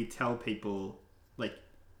would we tell people, like,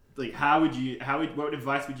 like what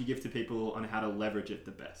advice would you give to people on how to leverage it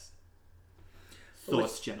the best?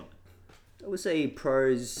 Thoughts, gentlemen. I would say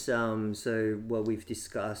pros. So what we've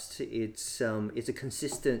discussed, it's a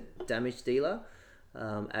consistent damage dealer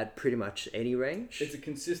at pretty much any range. It's a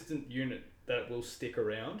consistent unit that will stick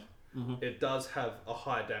around. It does have a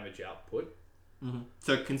high damage output.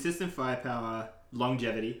 So consistent firepower,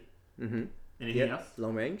 longevity. Anything else?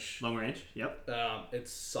 Long range. Long range. Yep.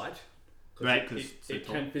 It's sight. Right, It, because it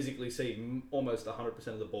can physically see almost 100%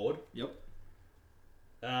 of the board. Yep.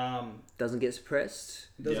 Doesn't get suppressed.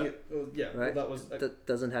 Right. Right. That was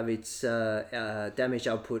Doesn't have its damage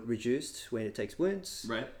output reduced when it takes wounds.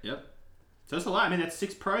 Right. Yep. So that's a lot. I mean, that's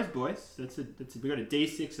 6 pros, boys. We got a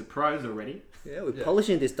D6 of pros already. Yeah, we're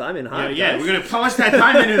polishing this diamond hard. Yeah, guys. we're gonna polish that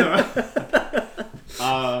diamond into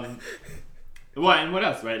what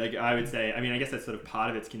else, right? Like I would say, I mean, I guess that's sort of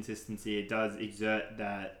part of its consistency. It does exert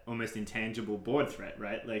that almost intangible board threat,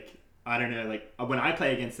 right? Like I don't know, like when I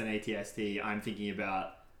play against an ATST, I'm thinking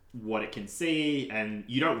about what it can see, and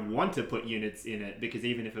you don't want to put units in it because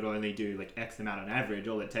even if it only do like X amount on average,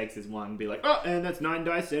 all it takes is one be like, oh, and that's 9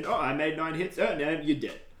 dice, and oh, I made 9 hits, oh, and you're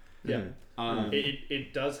dead. Yeah.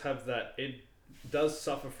 It does have that. It does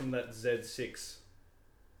suffer from that Z6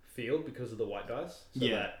 field because of the white dice. So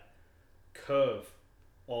that curve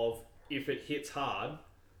of if it hits hard,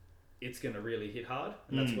 it's going to really hit hard,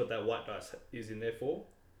 and that's what that white dice is in there for.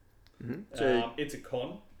 So it's a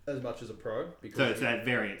con as much as a pro because so it's that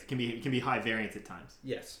variance. It can be high variance at times.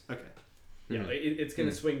 Yes. Okay. Yeah, it's going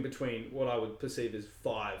to swing between what I would perceive as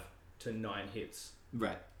 5 to 9 hits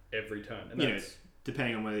Right. every turn, and that's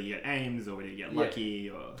depending on whether you get aims or whether you get lucky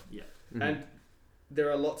or And there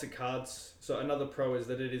are lots of cards. So another pro is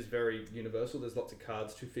that it is very universal. There's lots of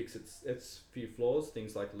cards to fix its few flaws.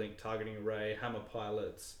 Things like link targeting array, hammer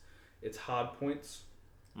pilots, its hard points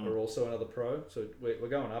are also another pro. So we're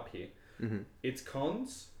going up here. Its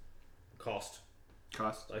cons, cost.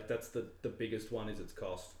 Like that's the biggest one is its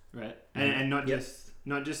cost. Right. And not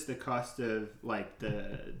just the cost of like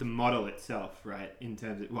the model itself, right? In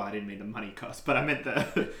terms of, well, I didn't mean the money cost, but I meant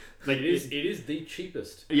the like it is the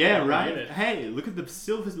cheapest. Yeah, right. Unit. Hey, look at the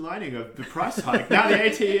silver lining of the price hike. Now the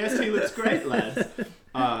ATST looks great, lads.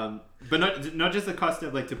 But not just the cost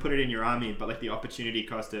of like to put it in your army, but like the opportunity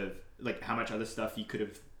cost of like how much other stuff you could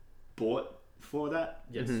have bought for that.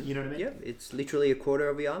 Yes. You know what I mean? Yeah, it's literally a quarter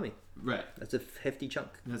of your army. Right. That's a hefty chunk.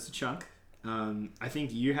 That's a chunk. I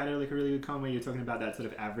think you had a really good comment where you're talking about that sort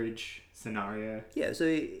of average scenario. Yeah, so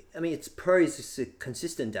I mean, its pro is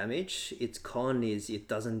consistent damage. Its con is it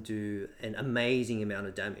doesn't do an amazing amount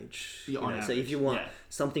of damage. So if you want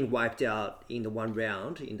something wiped out in the one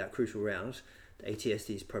round, in that crucial round, the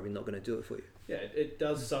ATST is probably not going to do it for you. Yeah, it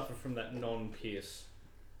does suffer from that non-pierce,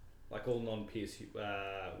 like all non-pierce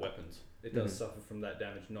weapons. It does suffer from that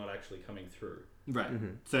damage not actually coming through. Right.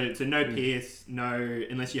 So no pierce, no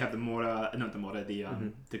unless you have the mortar, not the mortar,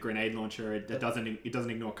 the grenade launcher. It doesn't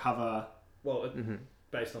ignore cover. Well,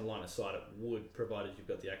 based on line of sight, it would, provided you've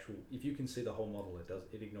got the actual. If you can see the whole model,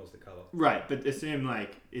 it ignores the cover. Right, but assume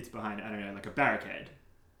like it's behind, I don't know, like a barricade.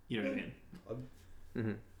 You know what I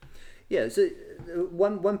mean? Yeah. So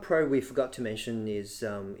one pro we forgot to mention is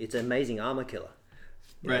it's an amazing armor killer.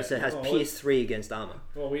 Right. So it has PS3 against armor.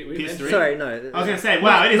 Well, we PS3? Sorry, no. I was going to say,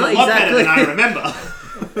 wow, it is a lot better than I remember.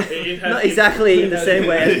 Not exactly in the same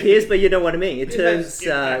way as PS, but you know what I mean. It turns,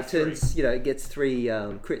 it gets 3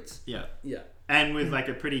 crits. Yeah. Yeah. And with like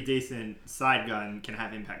a pretty decent side gun can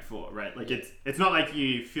have impact 4, right? Like it's not like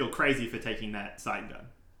you feel crazy for taking that side gun.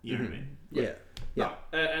 You know what I mean? Yeah. No,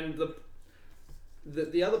 and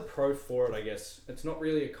the other pro for it, I guess, it's not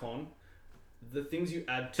really a con. The things you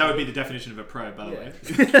add to that would be the definition of a pro, by the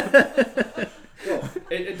way. Well,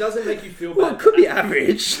 it doesn't make you feel bad. Well, it could be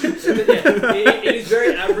average. It is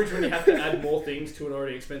very average when you have to add more things to an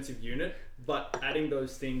already expensive unit, but adding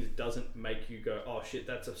those things doesn't make you go, oh shit,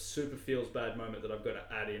 that's a super feels bad moment that I've got to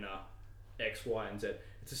add in a X, Y, and Z.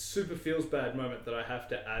 It's a super feels bad moment that I have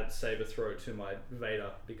to add Saber Throw to my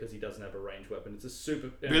Vader because he doesn't have a ranged weapon. It's a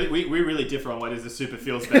super... Really, we really differ on what is a super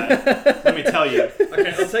feels bad. Let me tell you.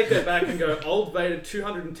 Okay, I'll take that back and go, old Vader,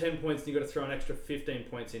 210 points, and you've got to throw an extra 15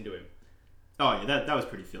 points into him. Oh yeah, that was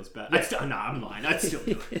pretty feels bad. I'm lying. I'd still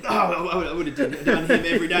do it. I would have done him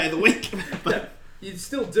every day of the week. But you'd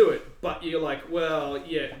still do it, but you're like, well,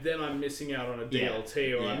 yeah, then I'm missing out on a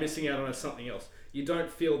DLT or I'm missing out on something else. You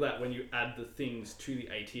don't feel that when you add the things to the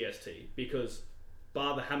ATST because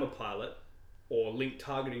bar the hammer pilot or link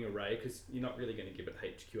targeting array, because you're not really going to give it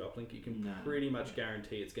HQ uplink, you can pretty much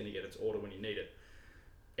guarantee it's going to get its order when you need it.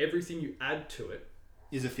 Everything you add to it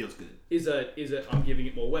Is it feels good. Is it I'm giving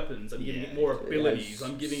it more weapons, I'm giving it more abilities,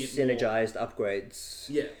 I'm giving it synergized upgrades.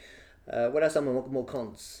 Yeah. What are some more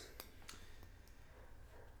cons?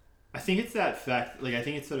 I think it's that fact, like, I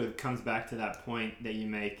think it sort of comes back to that point that you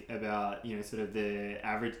make about, you know, sort of the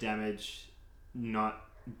average damage not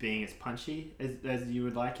being as punchy as you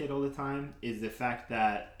would like it all the time, is the fact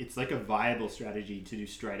that it's like a viable strategy to do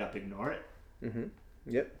straight up ignore it. Mm-hmm.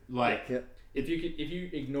 Yep. Like, Yep. If you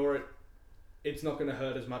ignore it, it's not going to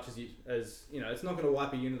hurt as much as you know. It's not going to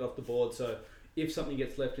wipe a unit off the board. So if something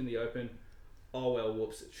gets left in the open, oh well,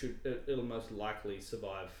 whoops! It'll most likely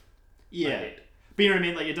survive. yeah. But you know what I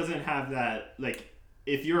mean? Like, it doesn't have that, like,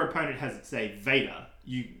 if your opponent has, say, Vader,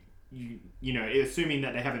 you know, assuming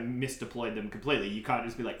that they haven't misdeployed them completely, you can't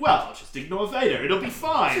just be like, well, I'll just ignore Vader, it'll be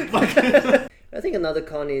fine. Like, I think another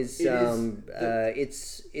con is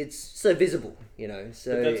it's so visible, you know.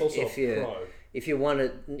 So But that's also if a you pro. if you want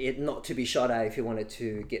it not to be shot at, if you want it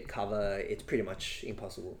to get cover, it's pretty much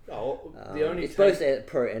impossible. Oh, the only it's tank, both a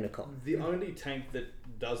pro and a con. the only tank that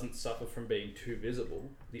doesn't suffer from being too visible,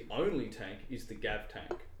 the only tank is the Gav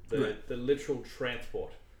tank, the literal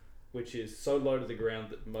transport, which is so low to the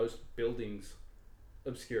ground that most buildings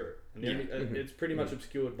obscure it. And it's pretty much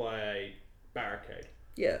obscured by a barricade.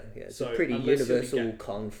 Yeah, it's So a pretty unless you're the universal Gav-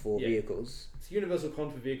 con for vehicles. It's a universal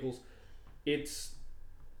con for vehicles.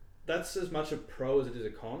 That's as much a pro as it is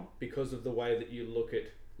a con, because of the way that you look at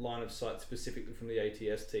line of sight specifically from the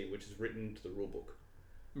ATST, which is written into the rulebook.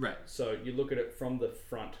 right. So you look at it from the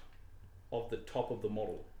front of the top of the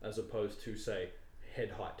model, as opposed to, say,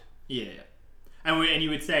 head height. Yeah. And you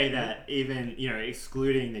would say that even, you know,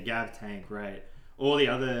 excluding the Gav tank, right, all the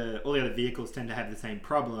other vehicles tend to have the same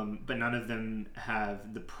problem, but none of them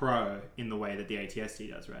have the pro in the way that the ATST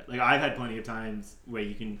does, right? Like, I've had plenty of times where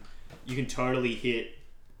you can totally hit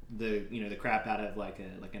the crap out of like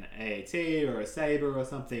an AAT or a Saber or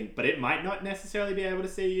something, but it might not necessarily be able to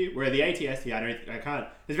see you. Where the ATST, I can't.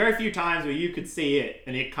 There's very few times where you could see it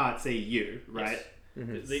and it can't see you, right? Yes.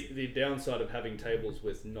 Mm-hmm. The downside of having tables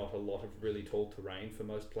with not a lot of really tall terrain for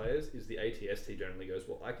most players is the ATST generally goes,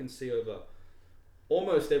 well, I can see over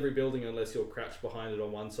almost every building unless you're crouched behind it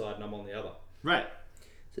on one side and I'm on the other. Right.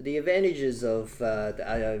 So the advantages of the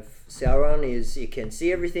Eye of Sauron is it can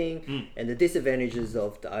see everything, and the disadvantages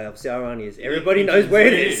of the Eye of Sauron is everybody knows where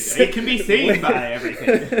it is. It can be seen by everything.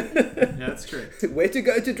 Yeah, that's true. Where to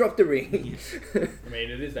go to drop the ring. I mean,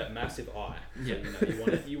 it is that massive eye. So,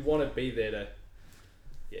 you want to be there to...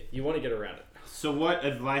 Yeah, you want to get around it. So what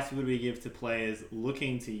advice would we give to players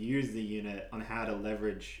looking to use the unit on how to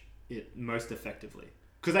leverage it most effectively?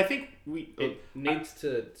 Because I think it needs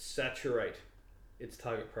to saturate its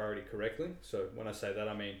target priority correctly. So when I say that,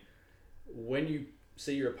 I mean when you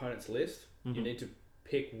see your opponent's list, you need to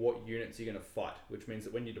pick what units you're going to fight, which means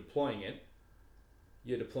that when you're deploying it,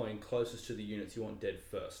 you're deploying closest to the units you want dead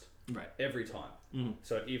first. Right. Every time.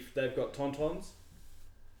 So if they've got Tauntauns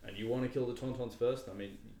and you want to kill the Tauntauns first, I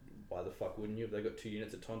mean, why the fuck wouldn't you if they've got 2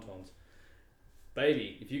 units of Tauntauns?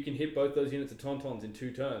 Baby, if you can hit both those units of Tauntauns in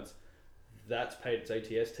 2 turns, that's paid its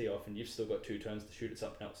ATST off and you've still got 2 turns to shoot at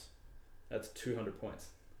something else. That's 200 points.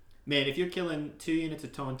 Man, if you're killing 2 units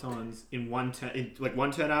of Tauntauns in one turn, like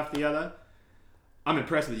one turn after the other, I'm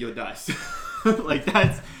impressed with your dice. Like,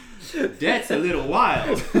 that's a little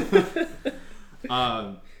wild.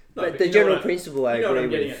 But the general principle I agree what I'm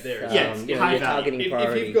getting with. at there. You're targeting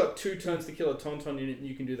priority. If you've got 2 turns to kill a Tauntaun unit and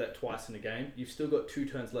you can do that twice in a game, you've still got 2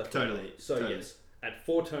 turns left. Totally. So yes, at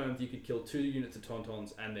 4 turns you could kill 2 units of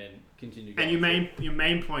Tauntauns and then continue. And your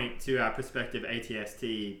main point to our prospective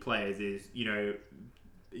ATST players is, you know,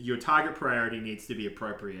 your target priority needs to be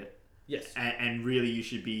appropriate. Yes. And really you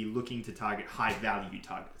should be looking to target high value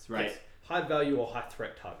targets, right? Yes. High value or high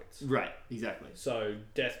threat targets. Right, exactly. So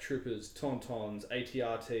Death Troopers, Tauntauns,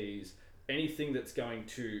 ATRTs, anything that's going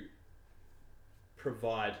to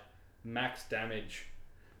provide max damage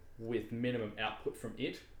with minimum output from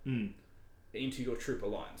it into your trooper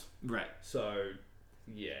lines. Right. So,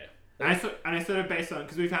 yeah. And I sort of based on,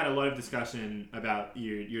 because we've had a lot of discussion about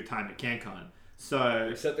your time at CanCon. So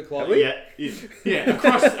Reset the clock. yeah,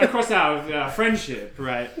 across our friendship,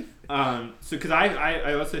 right? So because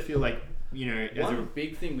I also feel like, you know, One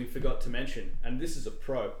big thing we forgot to mention, and this is a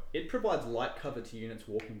pro, it provides light cover to units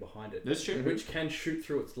walking behind it. That's true. Which can shoot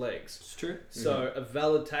through its legs. It's true. So a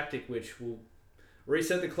valid tactic which will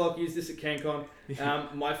reset the clock, use this at CanCon.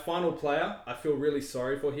 My final player, I feel really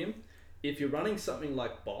sorry for him. If you're running something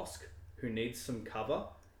like Bosk, who needs some cover,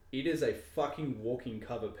 it is a fucking walking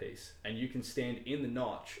cover piece. And you can stand in the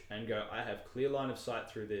notch and go, I have clear line of sight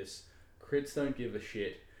through this. Crits don't give a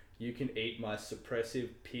shit. You can eat my suppressive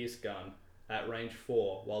pierce gun at range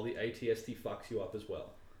 4 while the ATST fucks you up as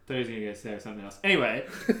well. Thought I was going to go say something else. Anyway,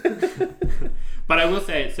 but I will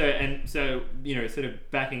say, so, you know, sort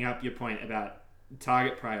of backing up your point about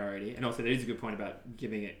target priority, and also there is a good point about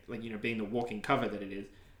giving it, like, you know, being the walking cover that it is.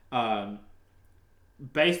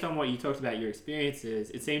 Based on what you talked about your experiences,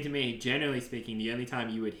 it seemed to me, generally speaking, the only time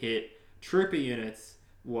you would hit trooper units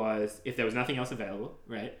was if there was nothing else available,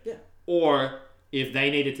 right? Yeah. Or if they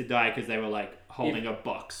needed to die because they were like holding a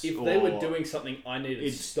box. If they were doing something I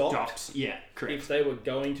needed stopped. Yeah, correct. If they were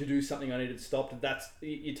going to do something I needed stopped, that's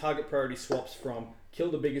your target priority swaps from kill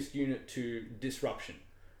the biggest unit to disruption.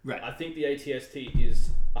 Right. I think the ATST is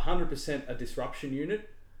 100% a disruption unit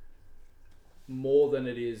more than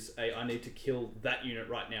it is a I need to kill that unit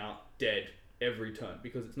right now dead every turn,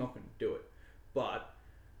 because it's not going to do it. But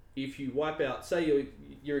if you wipe out, say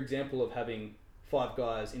your example of having 5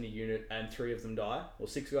 guys in a unit and 3 of them die, or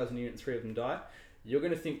 6 guys in a unit and 3 of them die, you're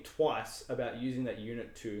going to think twice about using that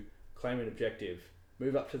unit to claim an objective,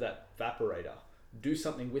 move up to that evaporator, do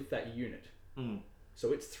something with that unit.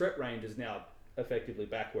 So its threat range is now effectively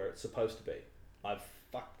back where it's supposed to be. I've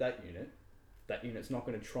fucked that unit. That unit's not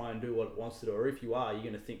going to try and do what it wants to do, or if you are, you're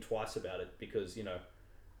going to think twice about it, because, you know,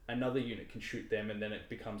 another unit can shoot them and then it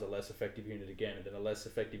becomes a less effective unit again, and then a less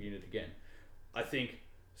effective unit again. I think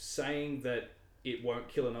saying that it won't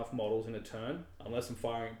kill enough models in a turn unless I'm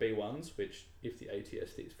firing at B1s, which if the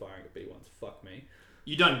ATST is firing at B1s, fuck me.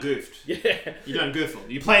 You done goofed. Yeah. You done goofed.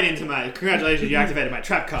 You played into my... Congratulations, you activated my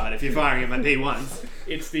trap card if you're firing at my B1s.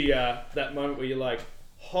 It's the that moment where you're like,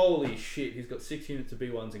 holy shit, he's got 6 units of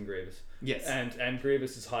B1s in Grievous. Yes. And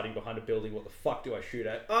Grievous is hiding behind a building. What the fuck do I shoot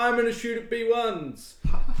at? I'm going to shoot at B1s.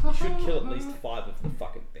 You should kill at least 5 of the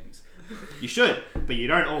fucking things. You should, but you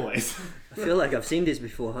don't always. I feel like I've seen this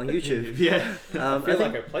before on YouTube. Yeah. I feel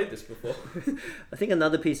like I've played this before. I think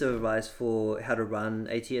another piece of advice for how to run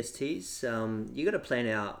ATSTs, you got to plan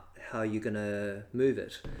out how you're going to move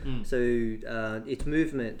it. So its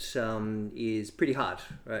movement is pretty hard,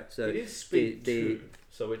 right? So it is speed 2,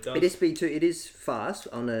 so it does... It is speed 2. It is fast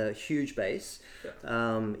on a huge base.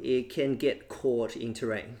 Yeah. It can get caught in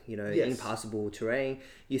terrain, you know, impassable terrain.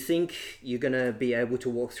 You think you're going to be able to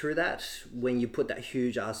walk through that. When you put that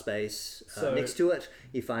huge ass base next to it,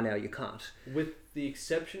 you find out you can't. With the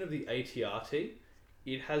exception of the ATRT,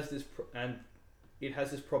 it has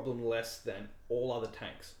this problem less than all other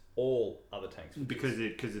tanks. All other tanks. Because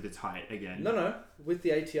of its height, again. No. With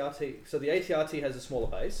the ATRT, so the ATRT has a smaller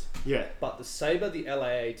base. Yeah. But the Sabre, the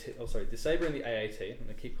the Sabre and the AAT, and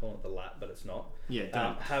I keep calling it the LAT, but it's not.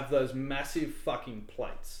 Yeah. Have those massive fucking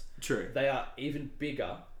plates. True. They are even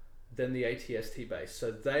bigger than the ATST base,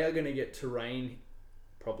 so they are going to get terrain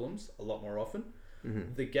problems a lot more often.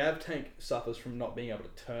 Mm-hmm. The Gav tank suffers from not being able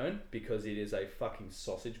to turn because it is a fucking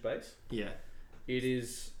sausage base. Yeah. It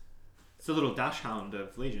is. It's a little dash hound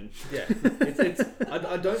of Legion. Yeah,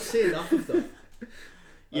 I don't see enough of them.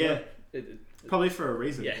 Yeah, probably for a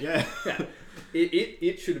reason. Yeah.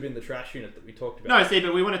 It should have been the trash unit that we talked about. No, see,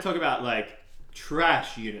 but we want to talk about like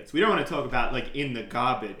trash units. We don't want to talk about like in the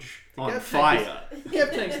garbage on fire.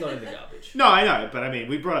 Gav tank's not in the garbage. No, I know, but I mean,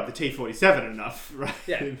 we brought up the T-47 enough, right?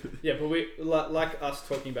 Yeah, but we like us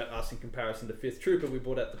talking about us in comparison to 5th Trooper, we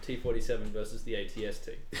brought out the T-47 versus the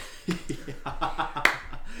ATST.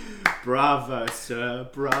 Bravo, sir,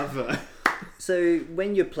 bravo. So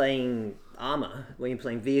when you're playing armor, when you're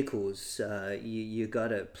playing vehicles, you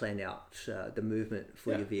gotta plan out the movement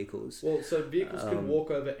for your vehicles. Well, so vehicles can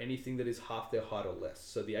walk over anything that is half their height or less.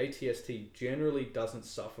 So the ATST generally doesn't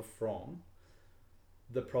suffer from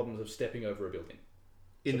the problems of stepping over a building.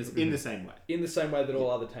 In the same way. In the same way that all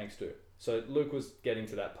other tanks do. So Luke was getting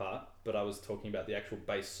to that part, but I was talking about the actual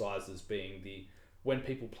base sizes being when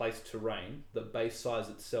people place terrain, the base size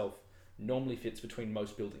itself normally fits between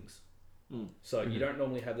most buildings. So you don't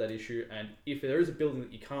normally have that issue, and if there is a building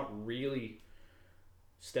that you can't really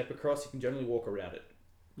step across, you can generally walk around it.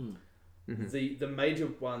 The major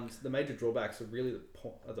ones, the major drawbacks are really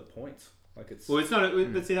the points. Like it's well, it's not.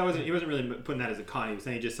 But see, he wasn't really putting that as a con. He was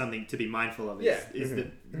saying just something to be mindful of. Is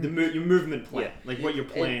your movement plan, like what your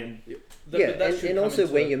plan. And also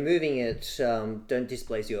when you're moving it, don't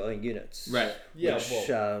displace your own units. Right. Yeah. Which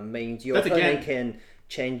means your opponent can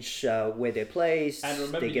change where they're placed. And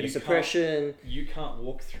remember, they get a suppression. You can't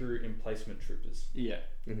walk through emplacement troopers. Yeah.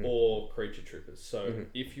 Or creature troopers. So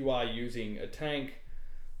if you are using a tank,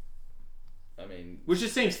 I mean, which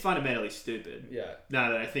just seems fundamentally stupid. Yeah.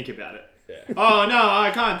 Now that I think about it. Yeah. Oh no,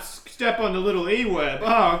 I can't step on the little E-web.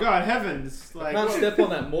 Oh god heavens! Like, I can't step on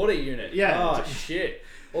that mortar unit. Yeah. Oh shit.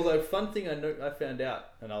 Although fun thing I found out,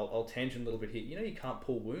 and I'll tangent a little bit here. You know you can't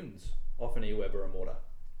pull wounds off an E-web or a mortar.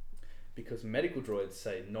 because medical droids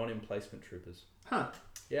say non-emplacement troopers. Huh.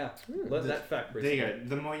 Yeah, learned that fact There recently. you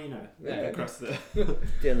go. The more you know. Yeah. Across the.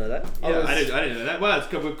 Didn't know that. Yeah, I didn't know that. Well, it's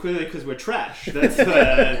clearly because we're trash. That's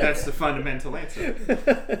the fundamental answer.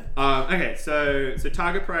 Okay, so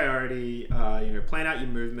target priority. Plan out your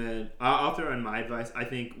movement. I'll throw in my advice. I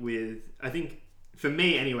think for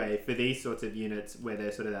me anyway, for these sorts of units where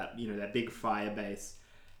they're sort of that big fire base,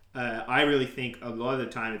 I really think a lot of the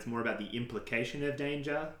time it's more about the implication of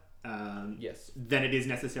danger. Yes. Than it is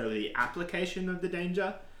necessarily the application of the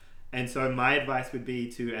danger. And so my advice would be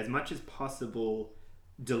to, as much as possible,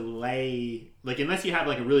 delay, unless you have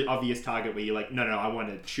a really obvious target where you're like, no, I want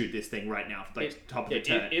to shoot this thing right now, top of the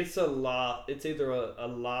turn. It's either a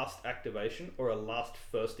last activation or a last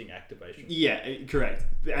firsting activation. Yeah, correct.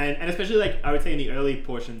 And especially I would say in the early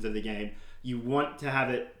portions of the game, you want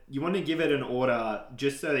to give it an order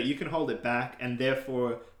just so that you can hold it back and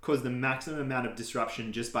therefore cause the maximum amount of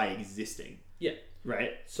disruption just by existing. Yeah.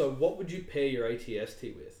 Right? So what would you pair your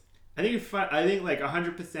ATST with? I think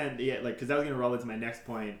 100%, yeah, because that was going to roll into my next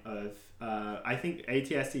point of, I think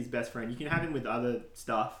ATST's best friend, you can have him with other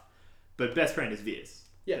stuff, but best friend is Veers.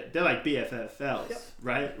 Yeah. They're like BFFLs, Yep.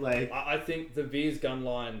 right? I think the Veers gun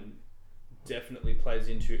line definitely plays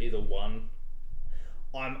into either one.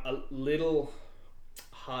 I'm a little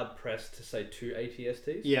hard pressed to say 2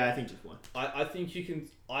 ATSTs. Yeah, I think just one. I think you can.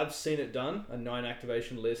 I've seen it done, a 9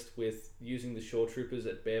 activation list with using the shore troopers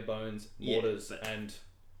at bare bones, mortars, and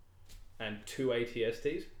 2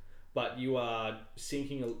 ATSTs, but you are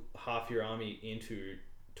sinking half your army into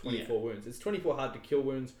 24 wounds. It's 24 hard to kill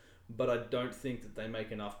wounds, but I don't think that they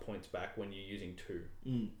make enough points back when you're using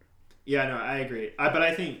 2. Yeah, no, I agree. But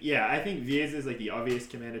I think Veers is the obvious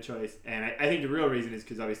commander choice, and I think the real reason is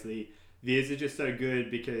because obviously Veers is just so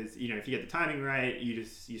good because, if you get the timing right, you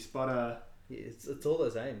spot a... It's all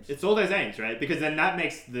those aims. It's all those aims, right? Because then that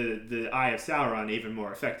makes the Eye of Sauron even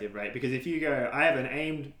more effective, right? Because if you go, I have an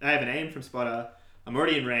aim from spotter, I'm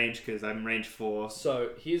already in range because I'm range 4. So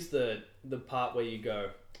here's the part where you go,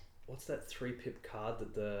 what's that 3-pip card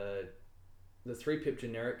that the 3-pip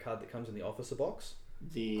generic card that comes in the officer box?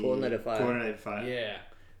 The Coordinated fire. Yeah.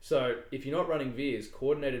 So if you're not running Veers,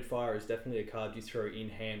 coordinated fire is definitely a card you throw in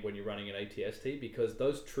hand when you're running an ATST because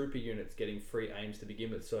those trooper units getting free aims to begin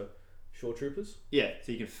with. So shore troopers. Yeah,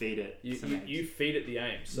 so you can feed it. You feed it the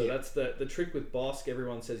aims. So that's the trick with Bosk.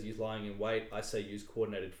 Everyone says use lying in wait. I say use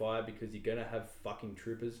coordinated fire because you're gonna have fucking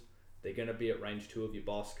troopers. They're gonna be at range 2 of your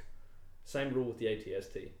Bosk. Same rule with the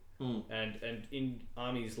ATST. And in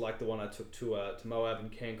armies like the one I took to Moab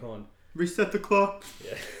and CanCon. Reset the clock.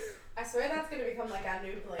 Yeah. I swear that's going to become our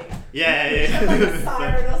new bleed. Yeah. Like a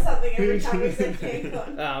siren or something every time we say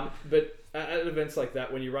CanCon. But at events like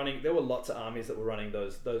that, when you're running, there were lots of armies that were running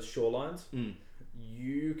those shorelines.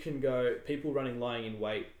 You can go, people running lying in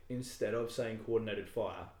wait instead of saying coordinated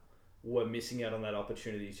fire were missing out on that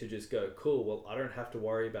opportunity to just go, cool, well, I don't have to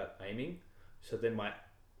worry about aiming. So then my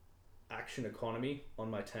action economy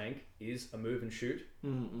on my tank is a move and shoot.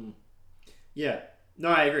 Yeah. No,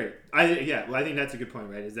 I agree. I think that's a good point,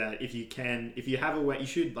 right? Is that if you have a way, you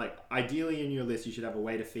should ideally in your list, you should have a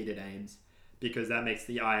way to feed it aims because that makes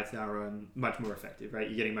the Eye of Sauron much more effective, right?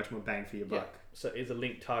 You're getting much more bang for your buck. So either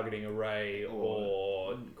link targeting array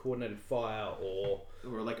or coordinated fire or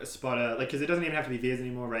a spotter, because it doesn't even have to be Veers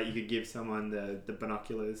anymore, right? You could give someone the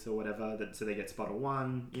binoculars or whatever, so they get spotter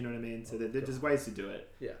 1. You know what I mean? So there's ways to do it.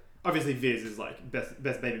 Yeah. Obviously, Veers is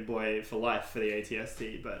best baby boy for life for the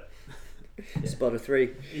ATST, but. Spotter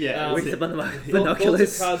 3. Yeah, with the Lots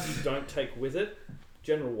binoculars. of cards you don't take with it.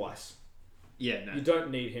 General Weiss. Yeah, no. You don't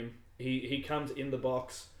need him. He comes in the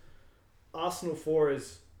box. Arsenal 4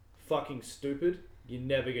 is fucking stupid. You're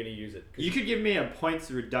never going to use it. You could give me a points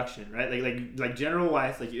reduction, right? Like General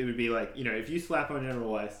Weiss, it would be if you slap on General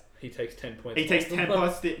Weiss, he takes 10 points. He takes 10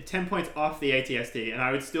 points off the ATST, and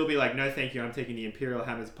I would still be like, no, thank you. I'm taking the Imperial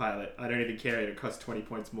Hammers pilot. I don't even care. It costs 20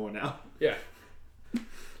 points more now. Yeah.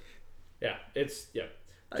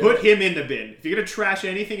 Put him in the bin. If you're gonna trash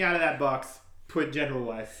anything out of that box, put General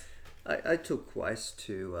Weiss. I took Weiss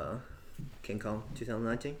to King Kong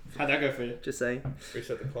 2019. How'd that go for you? Just saying.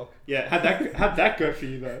 Reset the clock. Yeah, how'd that go for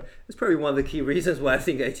you though? It's probably one of the key reasons why I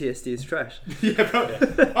think ATST is trash. Yeah,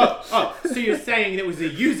 Oh, so you're saying it was a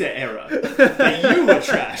user error that you were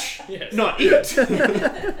trash, yes. Not it.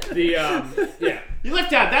 You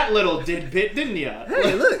left out that little bit, didn't you?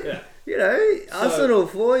 Hey, look. Yeah. Arsenal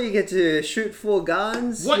 4, you get to shoot 4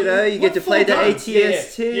 guns. What- you get to what play the 4 guns?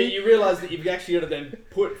 ATST. Yeah, you realise that you've actually got to then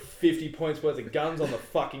put 50 points worth of guns on the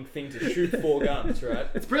fucking thing to shoot 4 guns, right?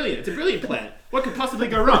 It's brilliant. It's a brilliant plan. What could possibly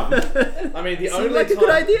go wrong? I mean, Seemed like a good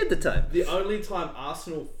idea at the time. The only time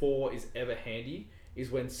Arsenal 4 is ever handy is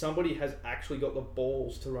when somebody has actually got the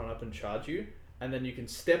balls to run up and charge you, and then you can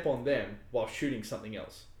step on them while shooting something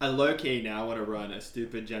else. I low-key now want to run a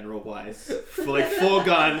stupid General Weiss for like 4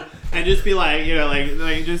 gun and just be like, you know,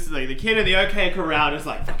 like just like the kid in the OK Corral just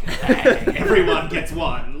like, fucking bang, everyone gets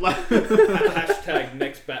one. Like, Hashtag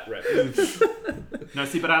next bat rep. no,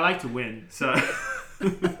 see, but I like to win, so.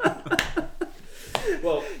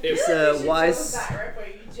 Well, It's if Wise- that rep where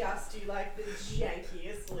you just do like the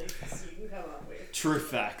jankiest lifts you can come up with. True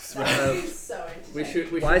facts, That right? would be so entertaining. we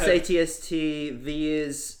should Wise have- ATST,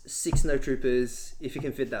 Veers, 6 snow troopers. If you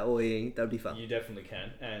can fit that all in, that would be fun. You definitely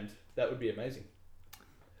can, and that would be amazing.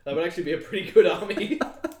 That would actually be a pretty good army.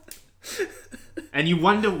 And you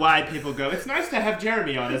wonder why people go, it's nice to have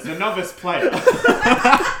Jeremy on as a novice player.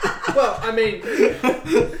 Well, I mean,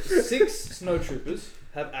 6 snow troopers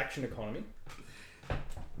have action economy.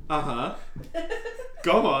 Uh-huh.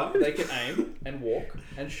 Go on. They can aim and walk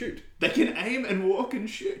and shoot They can aim and walk and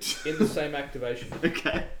shoot. in the same activation.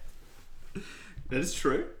 Okay. That is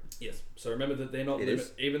true. Yes. So remember that they're not It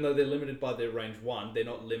is. even though they're limited by their range 1, they're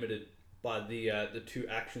not limited by the 2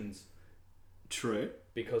 actions True.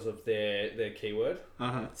 because of their keyword.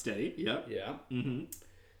 Uh-huh. Steady. Yep. Yeah. Mm-hmm.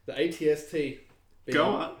 The ATST. Go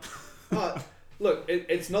on. Look,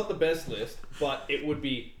 it's not the best list, but it would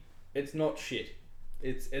be. It's not shit.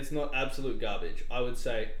 It's not absolute garbage. I would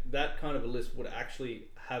say that kind of a list would actually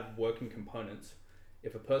have working components.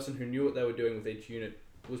 If a person who knew what they were doing with each unit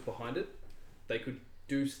was behind it, they could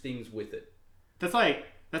do things with it. That's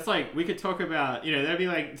like we could talk about, you know, that'd be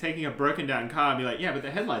like taking a broken down car and be like, yeah, but the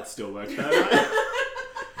headlights still work though, right?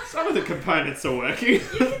 Some of the components are working. You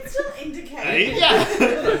can still indicate.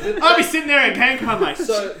 Yeah. I'll be sitting there in CanCon like,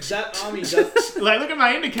 So that army does. like, look at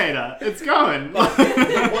my indicator. It's going.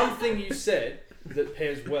 The one thing you said that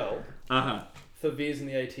pairs well Uh-huh. for Veers and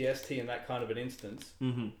the ATST in that kind of an instance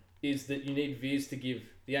Mm-hmm. is that you need Veers to give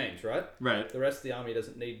the aims, right? Right. The rest of the army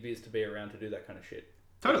doesn't need Veers to be around to do that kind of shit.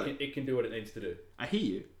 Totally. It can do what it needs to do. I hear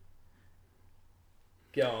you.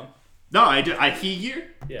 Go on. No, I hear you.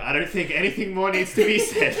 Yeah. I don't think anything more needs to be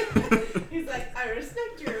said. He's like, I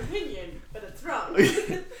respect your opinion, but it's wrong.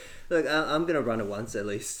 Look, I'm going to run it once at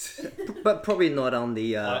least. But probably not on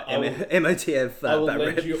the I will- MOTF I will bat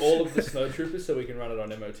lend rep. you all of the snow troopers so we can run it on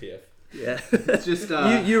MOTF. Yeah. It's just,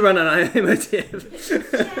 you run an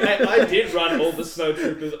MOTF. Hey, I did run all the snow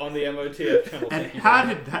troopers on the MOTF channel. and thank you how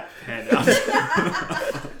very did that pan out? much.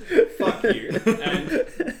 Fuck you.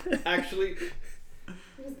 And actually,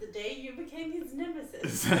 It was the day you became his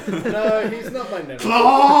nemesis. no, he's not my nemesis.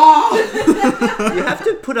 You have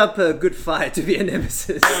to put up a good fight to be a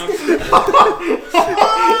nemesis.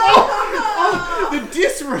 The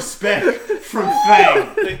disrespect from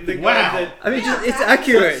Fang. The guy Wow. that- I mean, it's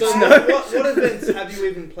accurate. So no? what events have you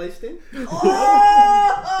even placed in?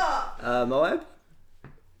 Moab?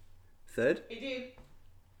 Third? He did.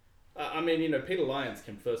 I mean, you know, Peter Lyons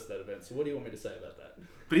came first to that event, so what do you want me to say about that?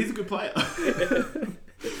 But he's a good player.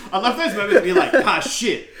 I love those moments where you're like, ah,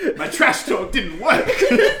 shit, my trash talk didn't work.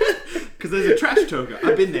 Because there's a trash talker.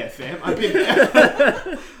 I've been there, fam. I've been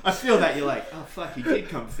there. I feel that you're like, oh, fuck, he did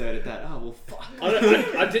come third at that. Oh, well, fuck.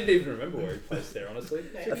 I didn't even remember where he placed there, honestly.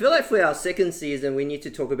 I feel like for our second season, we need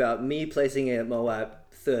to talk about me placing it at Moab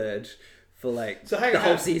third for like So hang the on,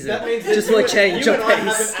 whole season. That means Just that like change you your and I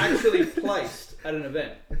pace. haven't actually placed at an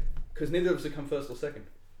event because neither of us have come first or second.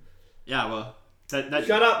 Yeah, well, that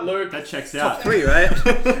Shut up, Luke. That checks Top out. 3, right?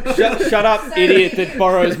 Shut up, idiot that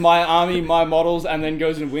borrows my army, my models, and then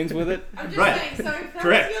goes and wins with it. I'm just Right. saying, so if that's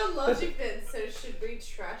Correct. your logic then, so should we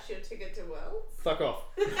trash your ticket to Worlds? Fuck off.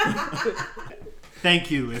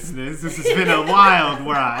 Thank you, listeners. This has been a wild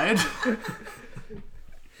ride.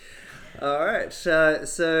 All right. So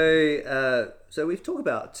we've talked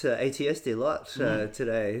about ATSD a lot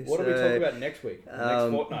today. What so, are we talking about next week?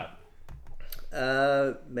 Next fortnight?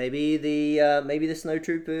 Maybe the snow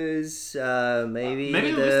troopers. Maybe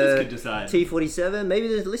Maybe the listeners could decide. T-47. Maybe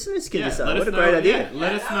the listeners can decide. let What us a great know, idea. yeah,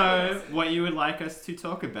 let us that know was- what you would like us to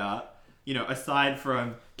talk about. You know, aside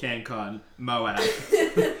from CanCon, Moab,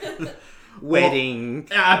 Wedding.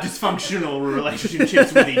 our dysfunctional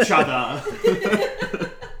relationships with each other.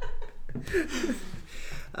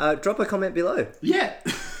 Drop a comment below. Yeah.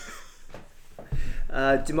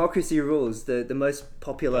 Democracy rules. The most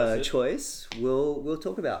popular That's it. choice. We'll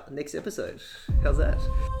talk about next episode. How's that?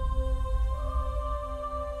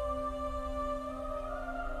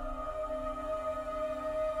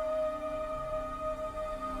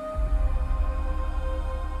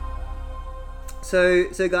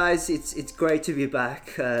 So guys, it's great to be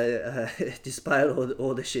back, despite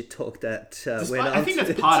all the shit talk that went on. I think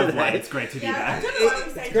that's part of today. why it's great to be I back. don't know why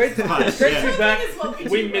we say It's great to be back. It's what we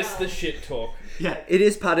We do missed well. the shit talk. Yeah. It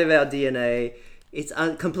is part of our DNA. It's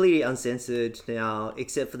completely uncensored now,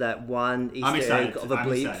 except for that one I'm Easter excited. egg of a I'm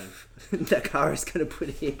bleep excited. that Kara's going to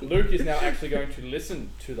put in. Luke is now actually going to listen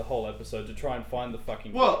to the whole episode to try and find the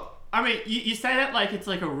fucking. Well, I mean, you say that like it's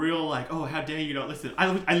like a real like, oh, how dare you not listen?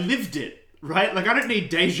 I lived it, right? Like I don't need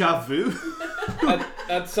deja vu.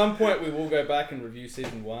 At some point, we will go back and review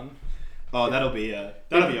season 1. Oh, that'll be a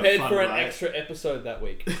Prepared fun for an ride. extra episode that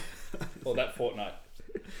week or that fortnight.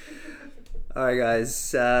 All right,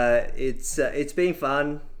 guys, it's been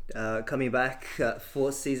fun coming back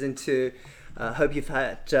for season 2. Hope you've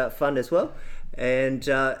had fun as well. And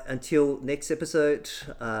until next episode,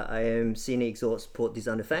 I am Senior Exhaust Port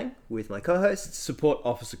Designer Fang with my co-hosts. Support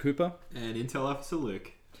Officer Cooper. And Intel Officer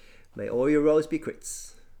Luke. May all your rolls be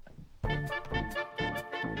crits.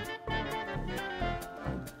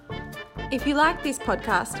 If you like this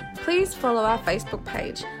podcast, please follow our Facebook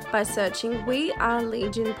page by searching We Are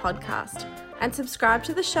Legion Podcast and subscribe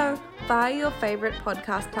to the show via your favourite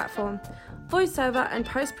podcast platform. Voiceover and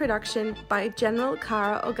post-production by General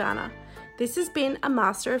Kara Organa. This has been a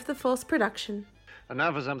Master of the Force production. And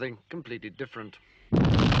now for something completely different.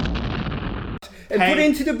 And put Hey. it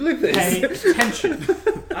into the bloopers. Pay attention.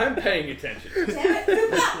 I'm paying attention. Damn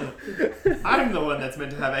it. I'm the one that's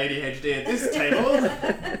meant to have ADHD at this table.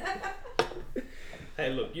 Hey,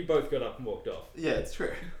 look, you both got up and walked off. Yeah, it's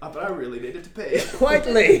true. But I really needed to pee.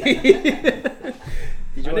 Quietly. Did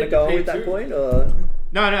you want to need go to on pee with that too. point, or?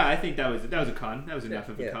 No, I think that was a con. That was enough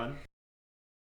of a Yeah. con.